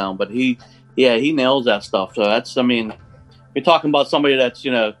details down. But he nails that stuff. So you're talking about somebody that's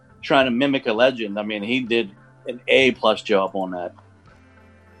trying to mimic a legend. I mean, he did an A+ job on that.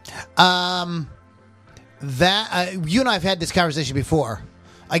 You and I have had this conversation before,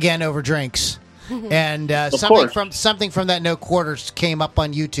 again over drinks. And something from that No Quarters came up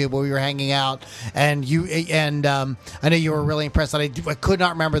on YouTube where we were hanging out, and I know you were really impressed. I could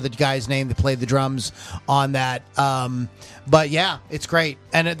not remember the guy's name that played the drums on that, but yeah, it's great,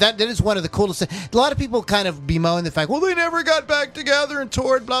 and that is one of the coolest. A lot of people kind of bemoan the fact, well, they never got back together and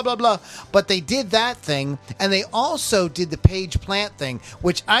toured, blah blah blah, but they did that thing, and they also did the Page Plant thing,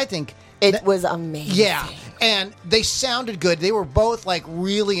 which I think. It was amazing. Yeah, and they sounded good. They were both like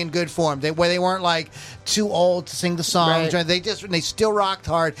really in good form. They weren't like too old to sing the songs. Right. They still rocked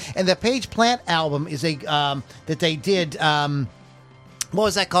hard. And the Page Plant album is that they did. What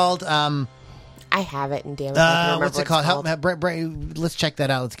was that called? I have it, and damn it, I can't remember what's it called? Help me, let's check that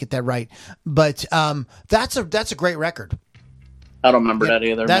out. Let's get that right. But that's a great record. I don't remember that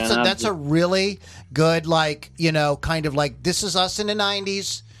either. That's a really good, like, kind of like This Is Us in the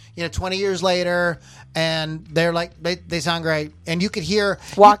 90s. 20 years later, and they're like they sound great, and you could hear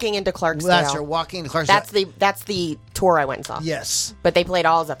Walking into Clarksdale. That's right, Walking into Clarksdale. That's the tour I went and saw. Yes, but they played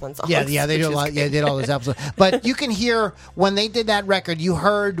all Zeppelin songs. Yeah, they do a lot. Yeah, they did all those episodes. But you can hear when they did that record, you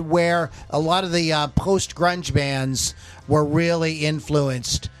heard where a lot of the post grunge bands were really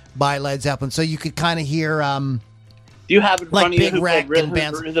influenced by Led Zeppelin. So you could kind of hear. Do you have in front of you who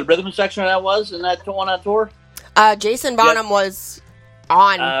the rhythm section of that was in that on that tour? Jason Bonham was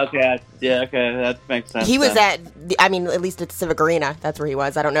on. Okay, that makes sense. He was at least at Civic Arena. That's where he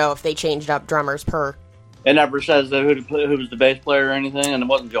was. I don't know if they changed up drummers per. It never says who was the bass player or anything, and it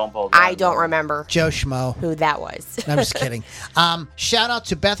wasn't John Paul. I don't remember Joe Schmo who that was. I'm just kidding. Shout out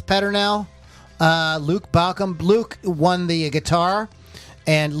to Beth Peternell, Luke Balcom. Luke won the guitar,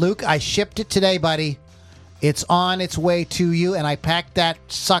 and Luke, I shipped it today, buddy. It's on its way to you, and I packed that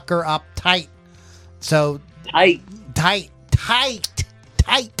sucker up tight. So tight.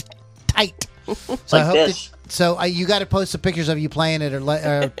 So I hope you got to post some pictures of you playing it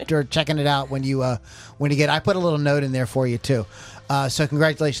or checking it out when you get. I put a little note in there for you too. So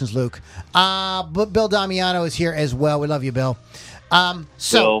congratulations, Luke. But Bill Damiano is here as well. We love you, Bill.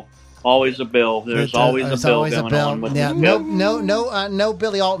 Bill, always a Bill. There's always a Bill going on. With no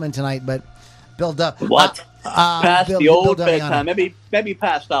Billy Altman tonight, but Bill. What? Past the old bedtime. Maybe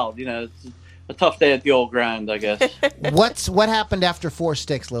passed out. It's a tough day at the old grind, I guess. What happened after Four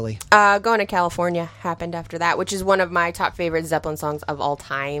Sticks, Lily? Going to California happened after that, which is one of my top favorite Zeppelin songs of all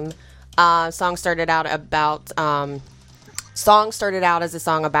time. Song started out as a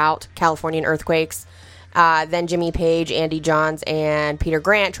song about Californian earthquakes. Then Jimmy Page, Andy Johns, and Peter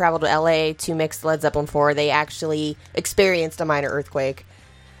Grant traveled to L.A. to mix Led Zeppelin 4. They actually experienced a minor earthquake,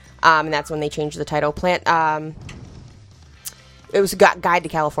 and that's when they changed the title. It was Guide to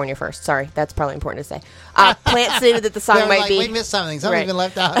California first. Sorry, that's probably important to say. Plant stated that the song might be... We missed something. Something's been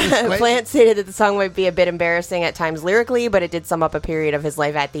left out. Plant stated that the song might be a bit embarrassing at times lyrically, but it did sum up a period of his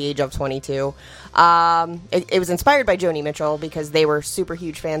life at the age of 22. It was inspired by Joni Mitchell because they were super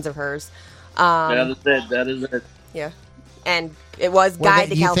huge fans of hers. That is it. Yeah. And it was Guide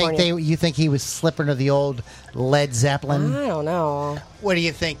to California. You think he was slipping to the old Led Zeppelin? I don't know. What do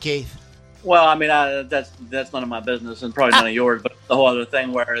you think, Keith? Well, that's none of my business and probably none of yours. But the whole other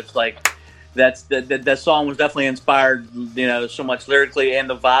thing where it's like that song was definitely inspired, so much lyrically, and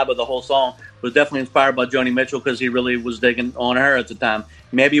the vibe of the whole song was definitely inspired by Joni Mitchell because he really was digging on her at the time.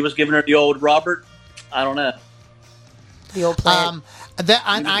 Maybe he was giving her the old Robert. I don't know. The old plant.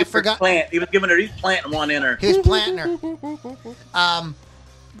 I forgot. He was giving her. He's planting one in her. He was planting her.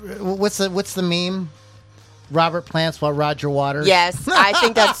 What's the meme? Robert plants while Roger waters. Yes, I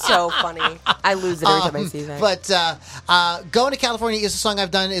think that's so funny. I lose it every time I see that. But Going to California is a song I've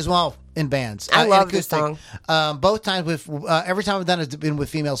done as well in bands. I love this song. Both times every time I've done it's been with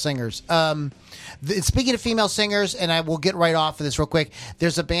female singers. Speaking of female singers, and I will get right off of this real quick,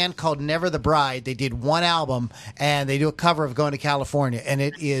 there's a band called Never the Bride. They did one album, and they do a cover of Going to California, and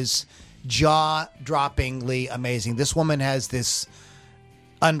it is jaw-droppingly amazing. This woman has this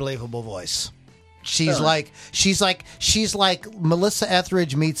unbelievable voice. She's like Melissa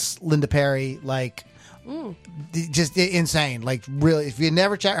Etheridge meets Linda Perry, just insane. Like, really, if you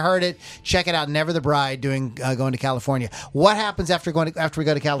never heard it, check it out. Never the Bride doing Going to California. What happens after we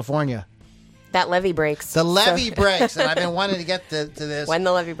go to California? That levee breaks. The levee breaks, and I've been wanting to get to this. When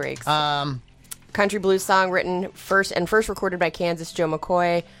the levee breaks. Country blues song written first recorded by Kansas Joe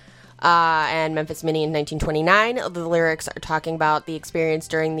McCoy. And Memphis Minnie in 1929. The lyrics are talking about the experience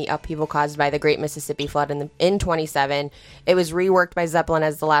during the upheaval caused by the Great Mississippi Flood in 27. It was reworked by Zeppelin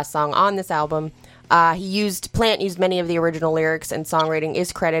as the last song on this album. Plant used many of the original lyrics, and songwriting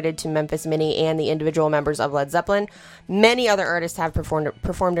is credited to Memphis Minnie and the individual members of Led Zeppelin. Many other artists have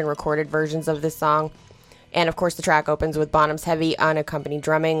performed and recorded versions of this song. And, of course, the track opens with Bonham's heavy, unaccompanied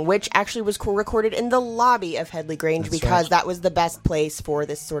drumming, which actually was recorded in the lobby of Headley Grange that was the best place for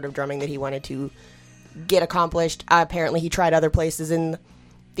this sort of drumming that he wanted to get accomplished. Apparently, he tried other places in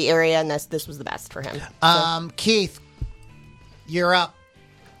the area, and this was the best for him. Keith, you're up.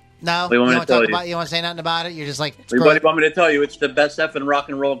 No? You want to say nothing about it? You're just like... What do you want me to tell you? It's the best effing rock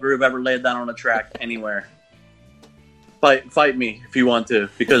and roll groove ever laid down on a track anywhere. Fight me if you want to,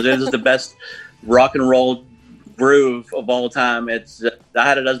 because it is the best... rock and roll groove of all time. I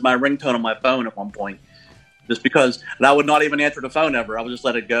had it as my ringtone on my phone at one point. just because, and I would not even answer the phone ever. I would just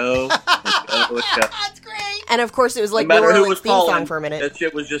let it go. That's great. And of course, it was like No New matter who Orleans was theme song calling, for a minute. that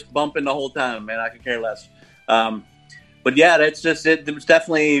shit was just bumping the whole time, man. I could care less. But yeah, that's just it. It was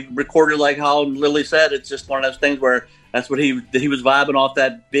definitely recorded like how Lily said. It's just one of those things where that's what he was vibing off,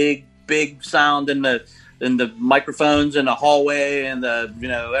 that big sound in the microphones in the hallway and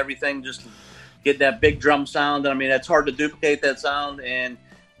the everything, just get that big drum sound. I mean, it's hard to duplicate that sound, and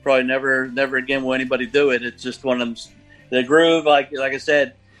probably never again will anybody do it. It's just one of them. The groove, like I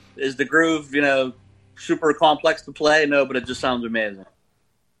said, is the groove super complex to play? No, but it just sounds amazing,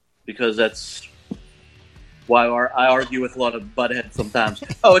 because that's why I argue with a lot of buttheads sometimes.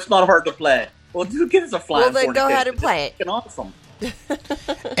 Oh, it's not hard to play. Well, dude, give us a flying. Well, then go ahead and play it. It's awesome.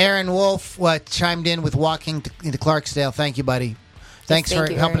 Aaron Wolf chimed in with Walking into Clarksdale. Thank you, buddy. Thanks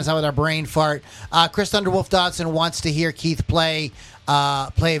for helping us out with our brain fart. Chris Thunderwolf Dodson wants to hear Keith play.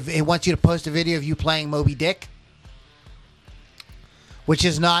 He wants you to post a video of you playing Moby Dick, which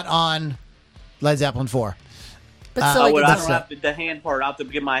is not on Led Zeppelin 4. But still, I don't have the hand part. I have to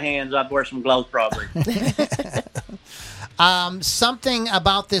get my hands. I have to wear some gloves probably. Something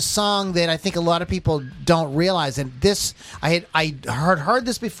about this song that I think a lot of people don't realize, and this I heard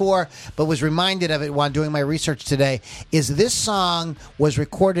this before, but was reminded of it while doing my research today, is this song was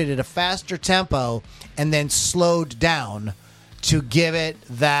recorded at a faster tempo and then slowed down to give it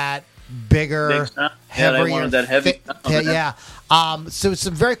that bigger, heavier. They wanted that heavy. Yeah. So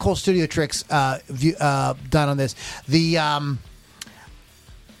some very cool studio tricks done on this.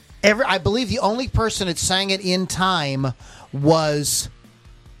 I believe the only person that sang it in time was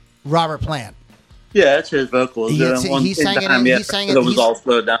Robert Plant. Yeah, it's his vocals. He sang it. It was all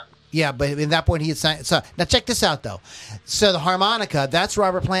slowed down. Yeah, but at that point he had sang. So now check this out, though. So the harmonica, that's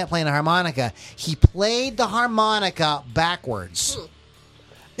Robert Plant playing the harmonica. He played the harmonica backwards.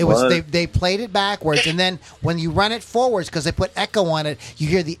 It was they played it backwards, and then when you run it forwards, because they put echo on it, you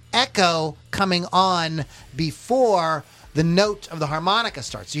hear the echo coming on before the note of the harmonica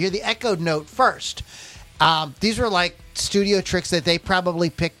starts. You hear the echoed note first. These were like studio tricks that they probably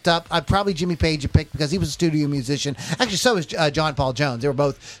picked up. Probably Jimmy Page had picked, because he was a studio musician. Actually, so was John Paul Jones. They were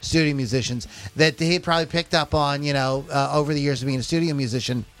both studio musicians that he had probably picked up on, over the years of being a studio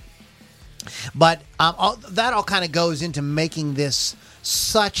musician. But that all kind of goes into making this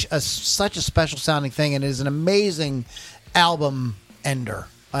such a special sounding thing, and it is an amazing album ender.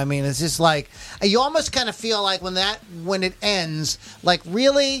 I mean, it's just like you almost kind of feel like when it ends, like,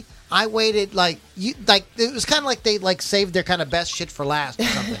 really, I waited it was kind of like they saved their kind of best shit for last or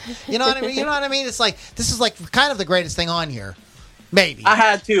something. You know what I mean? You know what I mean? It's like this is like kind of the greatest thing on here. Maybe I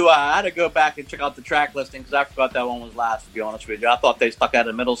had to go back and check out the track listing, because I forgot that one was last. To be honest with you, I thought they stuck out in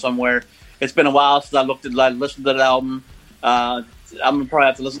the middle somewhere. It's been a while since I listened to the album. I'm gonna probably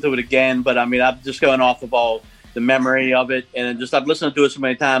have to listen to it again, but I mean, I'm just going off of all the memory of it, and I've listened to it so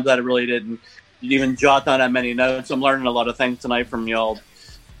many times that I really didn't even jot down that many notes. I'm learning a lot of things tonight from y'all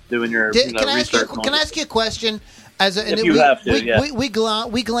doing your research. Can I ask you a question?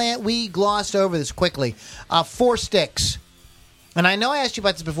 We glossed over this quickly. 4 sticks, and I know I asked you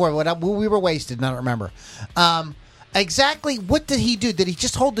about this before, but we were wasted, and I don't remember. Exactly what did he do? Did he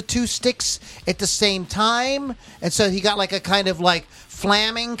just hold the 2 sticks at the same time, and so he got like a kind of like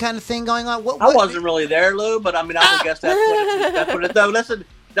flamming kind of thing going on? I wasn't really there, Lou, but I mean, I would guess that's what it. Though, listen,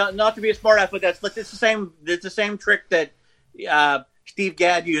 not to be a smart ass, but it's the same. It's the same trick that Steve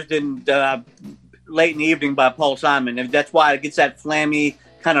Gadd used in Late in the Evening by Paul Simon, and that's why it gets that flammy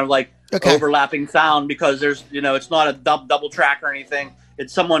kind of like overlapping sound, because there's it's not a double track or anything.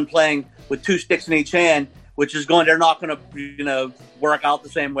 It's someone playing with 2 sticks in each hand, which is they're not going to work out the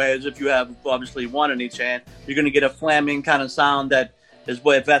same way as if you have obviously 1 in each hand. You're going to get a flamming kind of sound that is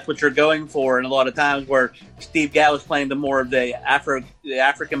if that's what you're going for. And a lot of times where Steve Gadd was playing the more of the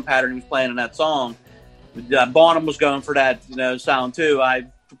African pattern he was playing in that song, Bonham was going for that sound too. I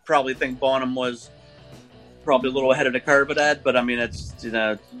probably think Bonham was probably a little ahead of the curve of that, but I mean, it's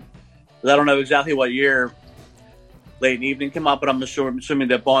I don't know exactly what year Late in the Evening came out, but I'm assuming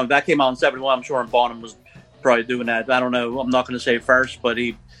that Bonham, that came out in 71. I'm sure Bonham was probably doing that. I don't know. I'm not going to say first, but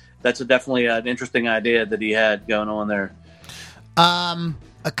that's definitely an interesting idea that he had going on there.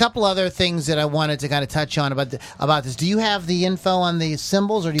 A couple other things that I wanted to kind of touch on about this. Do you have the info on the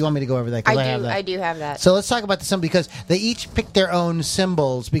symbols, or do you want me to go over that? I do have that. So let's talk about the symbol, because they each picked their own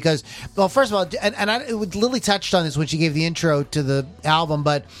symbols. Because, well, first of all, Lily touched on this when she gave the intro to the album,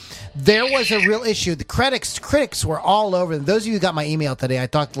 but there was a real issue. The critics were all over them. Those of you who got my email today, I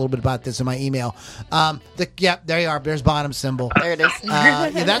talked a little bit about this in my email. There you are. There's Bonham's symbol. There it is.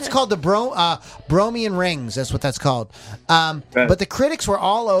 That's called the Bromian rings. That's what that's called. But the critics were all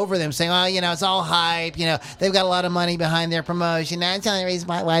all over them saying, "Oh, it's all hype. They've got a lot of money behind their promotion. That's the only reason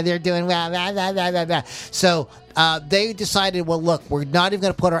why they're doing well." Blah, blah, blah, blah, blah. So they decided, well, look, we're not even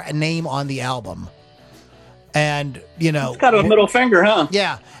going to put our name on the album, and it's kind of a middle finger, huh?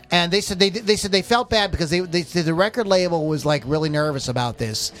 Yeah. And they said they felt bad because they said the record label was like really nervous about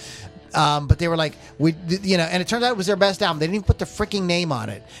this. But they were like, and it turned out it was their best album. They didn't even put the freaking name on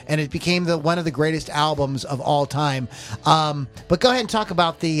it, and it became one of the greatest albums of all time. But go ahead and talk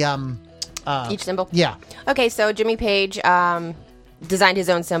about the Each symbol? Yeah. Okay, so Jimmy Page designed his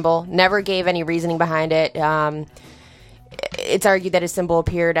own symbol, never gave any reasoning behind it. It's argued that his symbol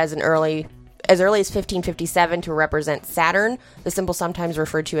appeared as early as 1557 to represent Saturn. The symbol sometimes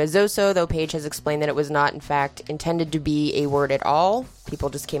referred to as ZOSO, though Page has explained that it was not, in fact, intended to be a word at all. People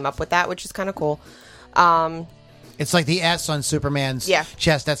just came up with that, which is kind of cool. It's like the S on Superman's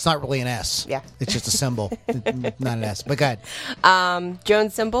chest. That's not really an S. Yeah. It's just a symbol, not an S. But go ahead.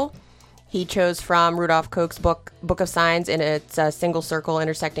 Jones' symbol, he chose from Rudolph Koch's Book of Signs, and it's a single circle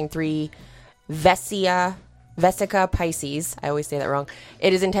intersecting three Vesica Pisces. I always say that wrong.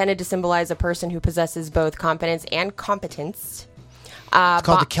 It is intended to symbolize a person who possesses both confidence and competence. It's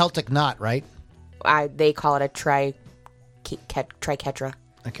called the Celtic knot, right? They call it a triquetra.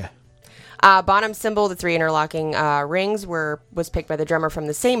 Okay. Bonham's symbol, the three interlocking rings, was picked by the drummer from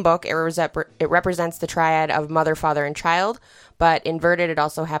the same book. It represents the triad of mother, father, and child, but inverted, it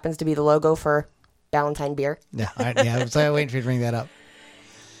also happens to be the logo for Ballantine beer. Yeah, I was waiting for you to bring that up.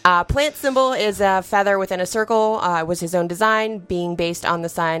 Plant symbol is a feather within a circle. It was his own design, being based on the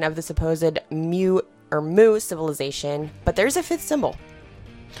sign of the supposed Mu civilization. But there's a fifth symbol.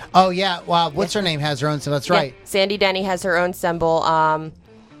 Oh, yeah. Wow. What's her name has her own symbol. That's right. Sandy Denny has her own symbol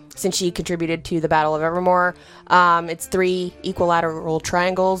since she contributed to the Battle of Evermore. It's three equilateral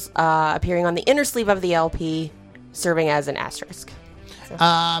triangles appearing on the inner sleeve of the LP, serving as an asterisk.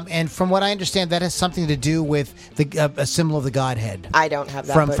 And from what I understand, that has something to do with a symbol of the Godhead. I don't have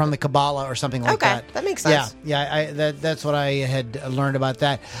that. From the Kabbalah or something like that. Okay, that makes sense. Yeah. That's what I had learned about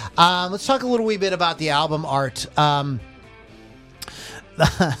that. Let's talk a little wee bit about the album art.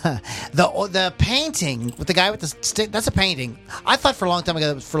 The painting with the guy with the stick, that's a painting. I thought for a long time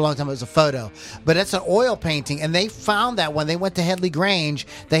it was a photo, but it's an oil painting, and they found that when they went to Headley Grange,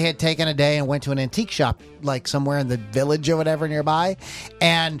 they had taken a day and went to an antique shop like somewhere in the village or whatever nearby,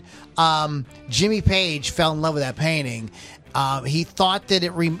 and Jimmy Page fell in love with that painting. He thought that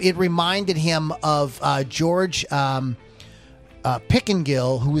it reminded him of George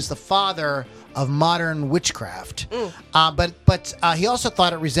Pickengill, who was the father of modern witchcraft. But he also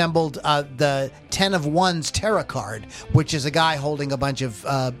thought it resembled the 10 of Wands tarot card, which is a guy holding a bunch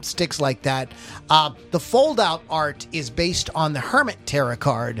of sticks like that. The fold-out art is based on the Hermit tarot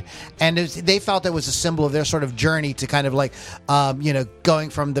card, and they felt it was a symbol of their sort of journey to kind of like, going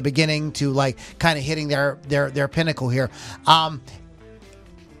from the beginning to like kind of hitting their pinnacle here.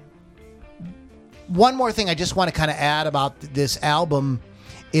 One more thing I just want to kind of add about this album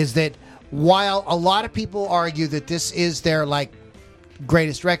is that while a lot of people argue that this is their like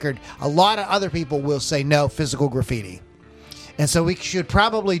greatest record, a lot of other people will say no, Physical Graffiti. And so we should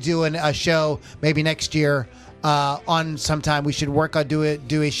probably do a show maybe next year on sometime. We should work on do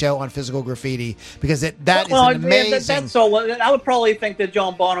a show on Physical Graffiti because is an amazing. I would probably think that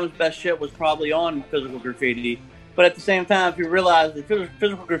John Bonham's best shit was probably on Physical Graffiti, but at the same time, if you realize that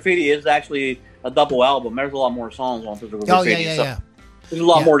Physical Graffiti is actually a double album, there's a lot more songs on Physical Graffiti. Yeah. There's a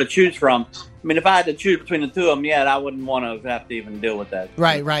lot more to choose from. I mean, if I had to choose between the two of them, I wouldn't want to have to even deal with that.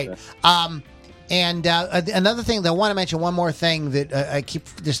 Right. And another thing that I want to mention, one more thing that I keep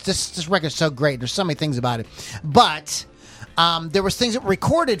this record's so great. There's so many things about it, but there was things that were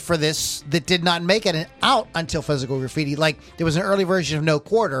recorded for this that did not make it out until Physical Graffiti. Like there was an early version of No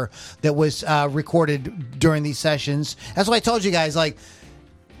Quarter that was recorded during these sessions. That's why I told you guys like.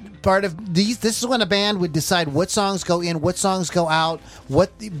 Part of these, this is when a band would decide what songs go in, what songs go out,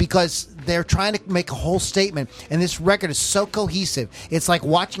 because they're trying to make a whole statement. And this record is so cohesive. It's like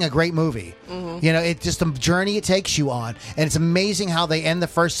watching a great movie. Mm-hmm. It's just a journey it takes you on. And it's amazing how they end the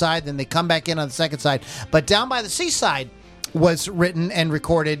first side, then they come back in on the second side. But Down by the Seaside was written and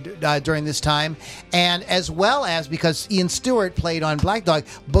recorded during this time. And as well as, because Ian Stewart played on Black Dog,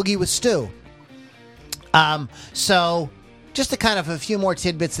 Boogie with Stu. So just a few more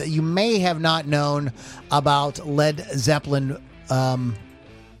tidbits that you may have not known about Led Zeppelin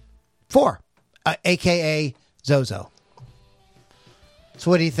 4, a.k.a. ZOSO.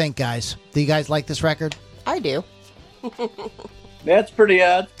 So what do you think, guys? Do you guys like this record? I do. That's pretty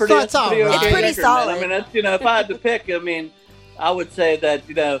okay. It's pretty record, solid. Man. I mean, if I had to pick, I would say that,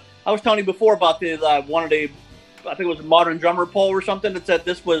 I was telling you before about one of the I think it was a Modern Drummer poll or something that said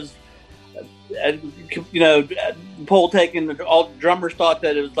this was, poll taken. All drummers thought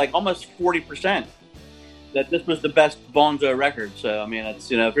that it was like almost 40% that this was the best Bonzo record. So I mean, it's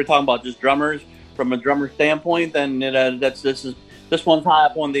if you're talking about just drummers from a drummer standpoint, then this one's high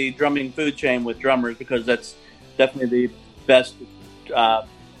up on the drumming food chain with drummers because that's definitely the best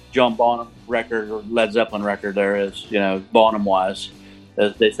John Bonham record or Led Zeppelin record there is. Bonham wise,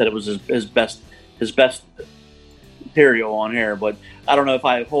 they said it was his best material on here. But I don't know if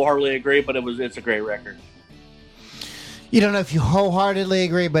I wholeheartedly agree, but it's a great record. You don't know if you wholeheartedly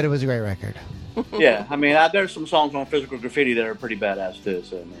agree, but it was a great record. Yeah, I mean, there's some songs on Physical Graffiti that are pretty badass too.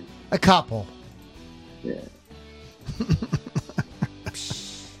 So I mean, a couple. Yeah.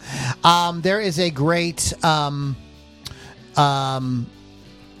 There is a great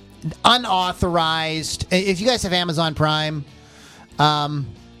unauthorized. If you guys have Amazon Prime,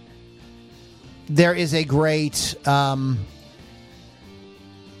 there is a great. I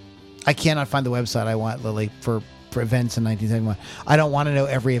cannot find the website I want, Lily, for events in 1971. I don't want to know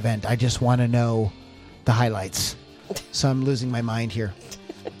every event. I just want to know the highlights. So I'm losing my mind here.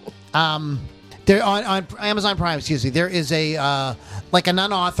 There on Amazon Prime, excuse me. There is a like an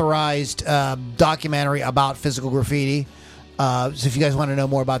unauthorized documentary about Physical Graffiti. So if you guys want to know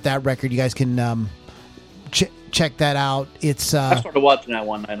more about that record, you guys can check that out. It's I started watching that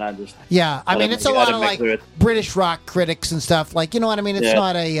one, and I just it's a lot of like British rock critics and stuff. Like what I mean. It's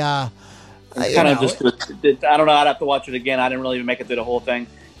not a. Kind of just. I don't know. I'd have to watch it again. I didn't really even make it through the whole thing.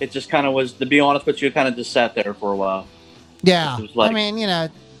 It just kind of was, to be honest with you, kind of just sat there for a while. Yeah, I mean, in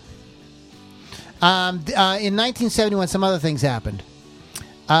 1971, some other things happened.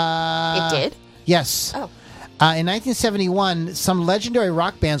 It did? Yes. Oh. In 1971, some legendary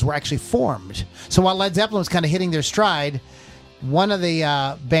rock bands were actually formed. So while Led Zeppelin was kind of hitting their stride, one of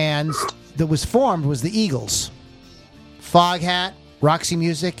the bands that was formed was the Eagles. Foghat, Roxy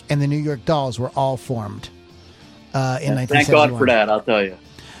Music, and the New York Dolls were all formed in 1971. Thank God for that, I'll tell you.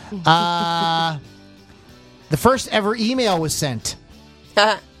 The first ever email was sent.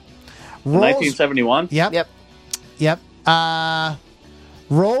 1971? Yep.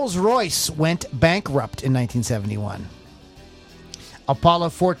 Rolls-Royce went bankrupt in 1971. Apollo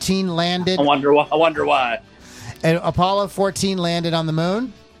 14 landed. I wonder why. And Apollo 14 landed on the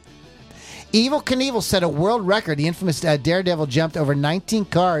moon. Evel Knievel set a world record. The infamous Daredevil jumped over 19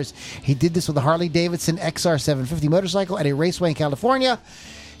 cars. He did this with a Harley-Davidson XR 750 motorcycle at a raceway in California.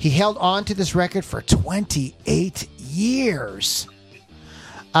 He held on to this record for 28 years.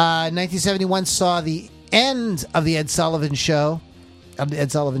 1971 saw the end of the Ed Sullivan Show.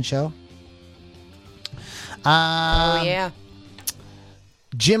 Yeah.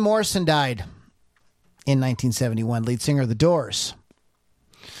 Jim Morrison died in 1971, lead singer of The Doors.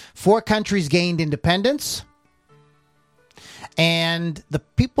 4 countries gained independence, and the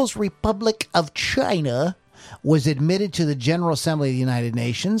People's Republic of China was admitted to the General Assembly of the United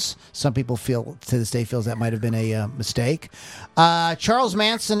Nations. Some people to this day feels that might have been a mistake. Charles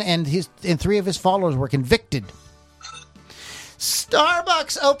Manson and 3 of his followers were convicted.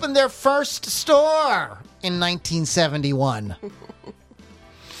 Starbucks opened their first store in 1971.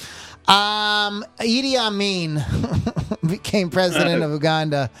 Idi Amin became president of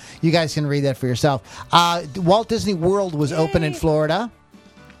Uganda. You guys can read that for yourself. Walt Disney World was open in Florida.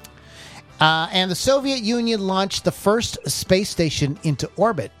 And the Soviet Union launched the first space station into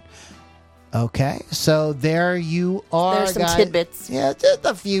orbit. Okay, so there you are, There's some guys. tidbits. Yeah, just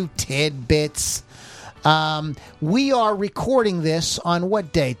a few tidbits. We are recording this on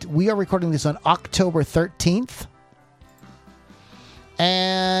what date? We are recording this on October 13th.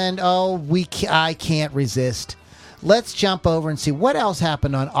 And, I can't resist. Let's jump over and see what else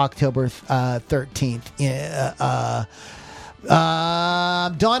happened on October 13th.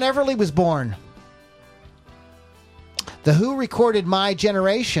 Don Everly was born. The Who recorded My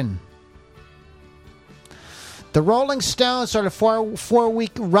Generation. The Rolling Stones started a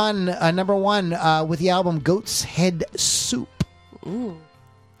four-week run, number 1, with the album Goat's Head Soup. Ooh.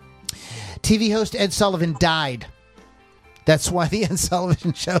 TV host Ed Sullivan died. That's why the Ed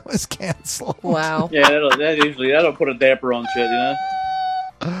Sullivan Show was canceled. Wow. Yeah, that'll put a damper on shit,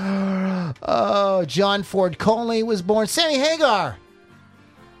 Oh, John Ford Coley was born. Sammy Hagar.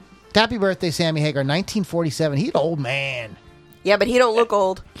 Happy birthday, Sammy Hagar. 1947. He's an old man. Yeah, but he don't look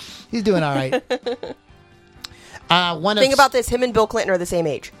old. He's doing all right. Think about this. Him and Bill Clinton are the same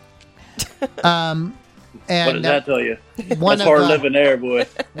age. And what does that tell you? One That's hard living there, boy.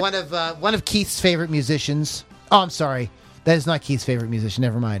 One of Keith's favorite musicians. Oh, I'm sorry. That is not Keith's favorite musician.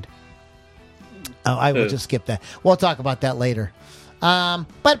 Never mind. Oh, I will just skip that. We'll talk about that later.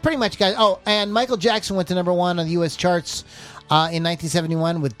 But pretty much, guys. Oh, and Michael Jackson went to number 1 on the U.S. charts in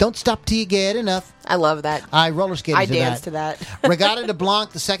 1971 with "Don't Stop Till You Get Enough." I love that. I roller skated I to danced that. to that. Regatta de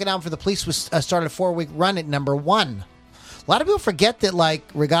Blanc, the second album for the Police, was started a 4-week run at number 1. A lot of people forget that, like,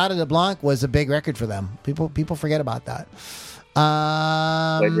 Regatta de Blanc was a big record for them. People forget about that.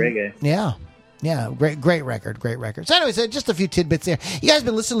 Played reggae. Yeah, great record. So anyways, just a few tidbits there. You guys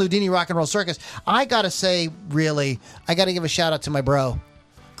been listening to Ludini Rock and Roll Circus. I got to say, really, I got to give a shout out to my bro,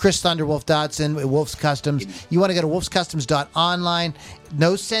 Chris Thunderwolf Dodson at Wolf's Customs. You want to go to wolfscustoms.online.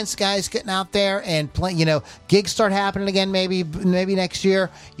 No sense, guys, getting out there and playing. You know, gigs start happening again maybe next year.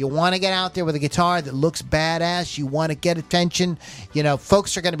 You want to get out there with a guitar that looks badass. You want to get attention. You know,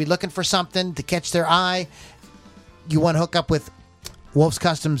 folks are going to be looking for something to catch their eye. You want to hook up with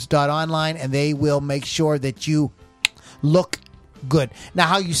wolfscustoms.online, and they will make sure that you look good. Now,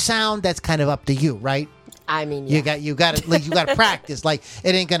 how you sound, that's kind of up to you, right? I mean, yeah. You got to practice. Like,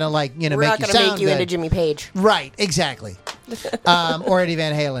 it ain't gonna, like, you know, We're make not you going to sound make you good. into Jimmy Page. Right, exactly. Or Eddie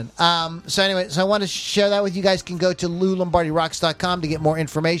Van Halen. So anyway, I want to share that with you guys. Can go to LouLombardiRocks.com to get more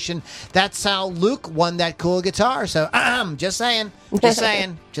information. That's how Luke won that cool guitar. So just saying.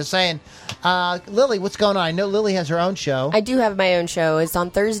 Lily, what's going on? I know Lily has her own show. I do have my own show. It's on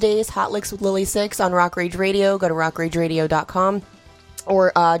Thursdays, Hot Licks with Lily 6 on Rock Rage Radio. Go to rockrageradio.com.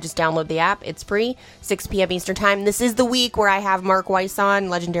 Or just download the app. It's free, 6 p.m. Eastern Time. This is the week where I have Mark Weiss on,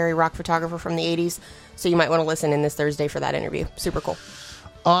 legendary rock photographer from the 80s. So you might want to listen in this Thursday for that interview. Super cool.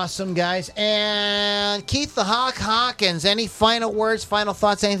 Awesome, guys. And Keith the Hawk Hawkins, any final words, final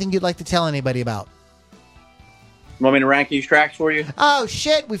thoughts, anything you'd like to tell anybody about? Want me to rank these tracks for you? Oh,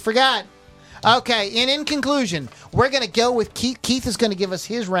 shit, we forgot. Okay, and in conclusion, we're going to go with Keith. Keith is going to give us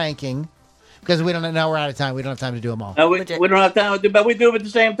his ranking. Because we don't know, we're out of time. We don't have time to do them all. No, we don't have time to do, but we do them at the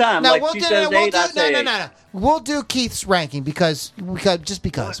same time. No, like we'll she do says no, eight, I say eight. no. We'll do Keith's ranking because we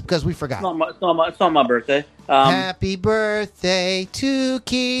forgot. It's not my birthday. Happy birthday to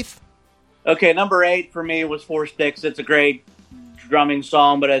Keith. Okay, number 8 for me was Four Sticks. It's a great drumming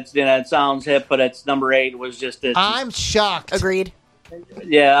song, but it's it sounds hip. But it's number 8 was just. I'm shocked. Agreed.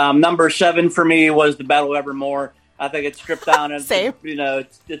 Yeah, number 7 for me was The Battle of Evermore. I think it's stripped down and Same. You know,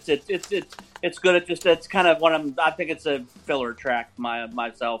 it's good. It's kind of one of. I think it's a filler track.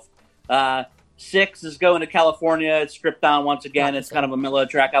 Myself. 6 is Going to California. It's stripped down once again. It's kind of a mellow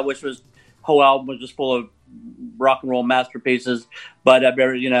track. I wish whole album was just full of rock and roll masterpieces. But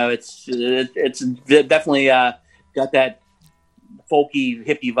you know, it's definitely got that folky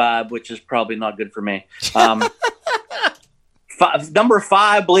hippie vibe, which is probably not good for me. Number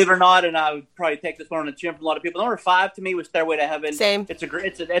 5, believe it or not, and I would probably take this one on the chin from a lot of people. Number 5 to me was "Stairway to Heaven." Same. It's an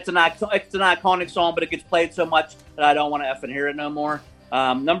iconic song, but it gets played so much that I don't want to effing hear it no more.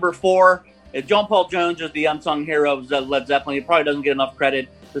 Number 4, John Paul Jones is the unsung hero of Led Zeppelin. He probably doesn't get enough credit.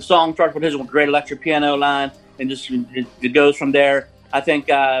 The song starts with his great electric piano line, and just it goes from there. I think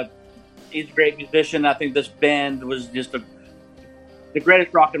he's a great musician. I think this band was just the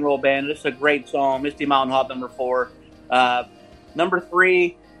greatest rock and roll band. It's a great song. Misty Mountain Hop, number 4. Number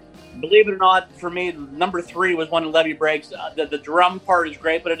 3, believe it or not, for me, number 3 was When the Levee Breaks. The drum part is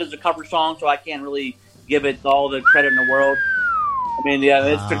great, but it is a cover song, so I can't really give it all the credit in the world. I mean, yeah,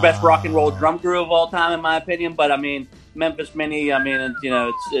 it's the best rock and roll drum crew of all time, in my opinion. But I mean, Memphis Minnie. I mean,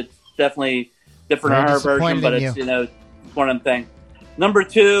 it's definitely different on her version, but it's it's one of them things. Number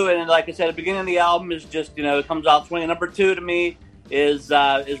 2, and like I said, the beginning of the album is just it comes out swinging. Number 2 to me is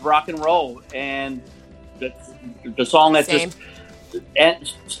Rock and Roll, and the song that Same. just. And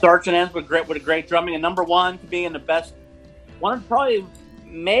starts and ends with great drumming. And number 1 to be in the best, arguably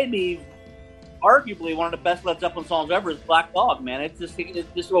one of the best Led Zeppelin songs ever is Black Dog. Man, it's just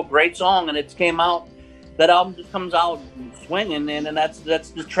a great song, and it came out. That album just comes out swinging, and that's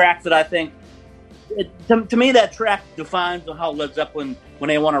the track that I think. To me, that track defines how Led Zeppelin, when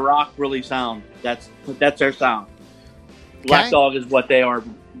they want to rock, really sound. That's their sound. Black Dog is what they are.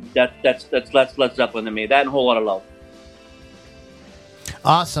 That's Led Zeppelin to me. That and a Whole Lot of Love.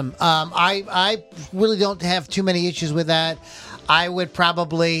 Awesome. I really don't have too many issues with that. I would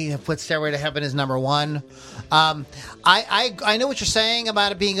probably put "Stairway to Heaven" as number 1. I know what you're saying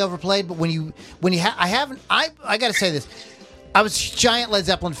about it being overplayed, but I got to say this. I was a giant Led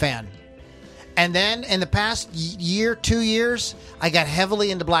Zeppelin fan, and then in the past 2 years, I got heavily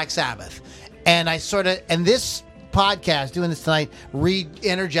into Black Sabbath, and this podcast, doing this tonight,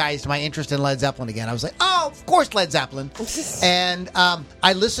 re-energized my interest in Led Zeppelin again. I was like, oh, of course Led Zeppelin. And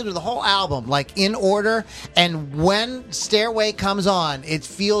I listened to the whole album, like, in order, and when Stairway comes on, it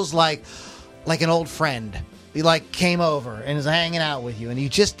feels like an old friend. He, came over and is hanging out with you, and it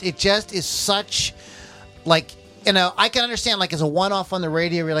just is such, I can understand, like, as a one-off on the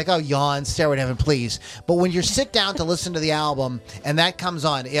radio, you're like, oh, yawn, Stairway to Heaven, please. But when you sit down to listen to the album and that comes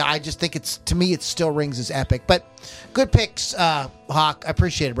on, I just think to me, it still rings as epic. But good picks, Hawk. I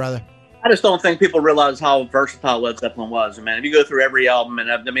appreciate it, brother. I just don't think people realize how versatile Led Zeppelin was. I mean, if you go through every album,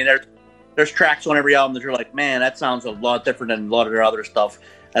 and I mean, there's tracks on every album that you're like, man, that sounds a lot different than a lot of their other stuff.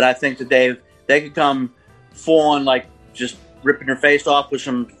 And I think that they could come full on, like, just ripping your face off with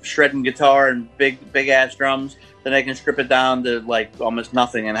some shredding guitar and big ass drums. Then they can strip it down to, like, almost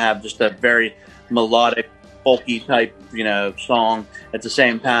nothing and have just a very melodic, folky type, song at the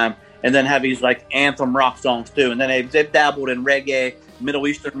same time. And then have these, like, anthem rock songs too. And then they've dabbled in reggae, Middle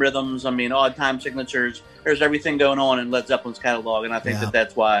Eastern rhythms. I mean, odd time signatures. There's everything going on in Led Zeppelin's catalog, and I think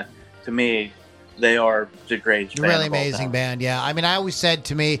that's why, to me, they are the greatest band. Really amazing band, yeah. I mean, I've always said,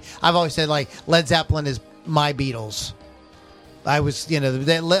 like, Led Zeppelin is my Beatles. I was,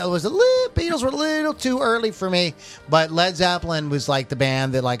 Beatles were a little too early for me, but Led Zeppelin was like the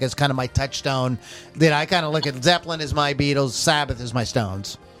band that, like, is kind of my touchstone. That I kind of look at Zeppelin as my Beatles, Sabbath is my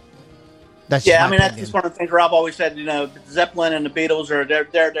Stones. That's that's just one of the things where I've always said, Zeppelin and the Beatles are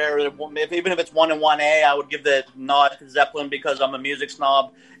they're even if it's 1 and 1A, I would give the nod to Zeppelin because I'm a music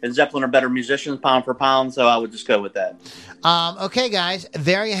snob, and Zeppelin are better musicians pound for pound, so I would just go with that. Okay, guys,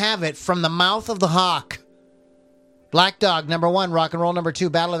 there you have it from the mouth of the Hawk. Black Dog, number 1. Rock and Roll, number 2.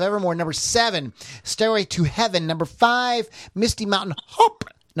 Battle of Evermore, number 7. Stairway to Heaven, number 5. Misty Mountain Hope,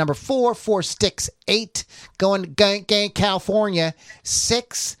 number 4. Four Sticks, 8. Going California,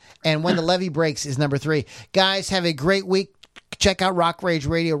 6. And When the Levee Breaks is number 3. Guys, have a great week. Check out Rock Rage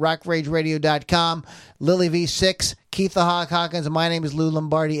Radio, rockrageradio.com. Lily V6, Keith the Hawk Hawkins, and my name is Lou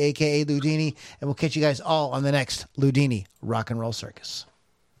Lombardi, a.k.a. Ludini. And we'll catch you guys all on the next Ludini Rock and Roll Circus.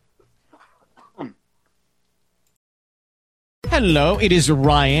 Hello, it is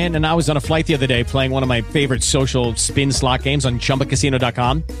Ryan, and I was on a flight the other day playing one of my favorite social spin slot games on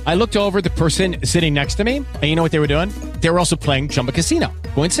ChumbaCasino.com. I looked over the person sitting next to me, and you know what they were doing? They were also playing Chumba Casino.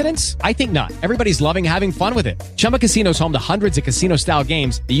 Coincidence? I think not. Everybody's loving having fun with it. Chumba Casino is home to hundreds of casino-style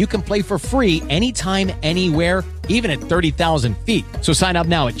games that you can play for free anytime, anywhere, even at 30,000 feet. So sign up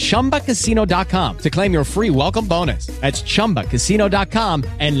now at ChumbaCasino.com to claim your free welcome bonus. That's ChumbaCasino.com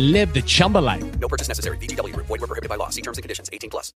and live the Chumba life. No purchase necessary. VGW. Void where prohibited by law. See terms and conditions. 18+.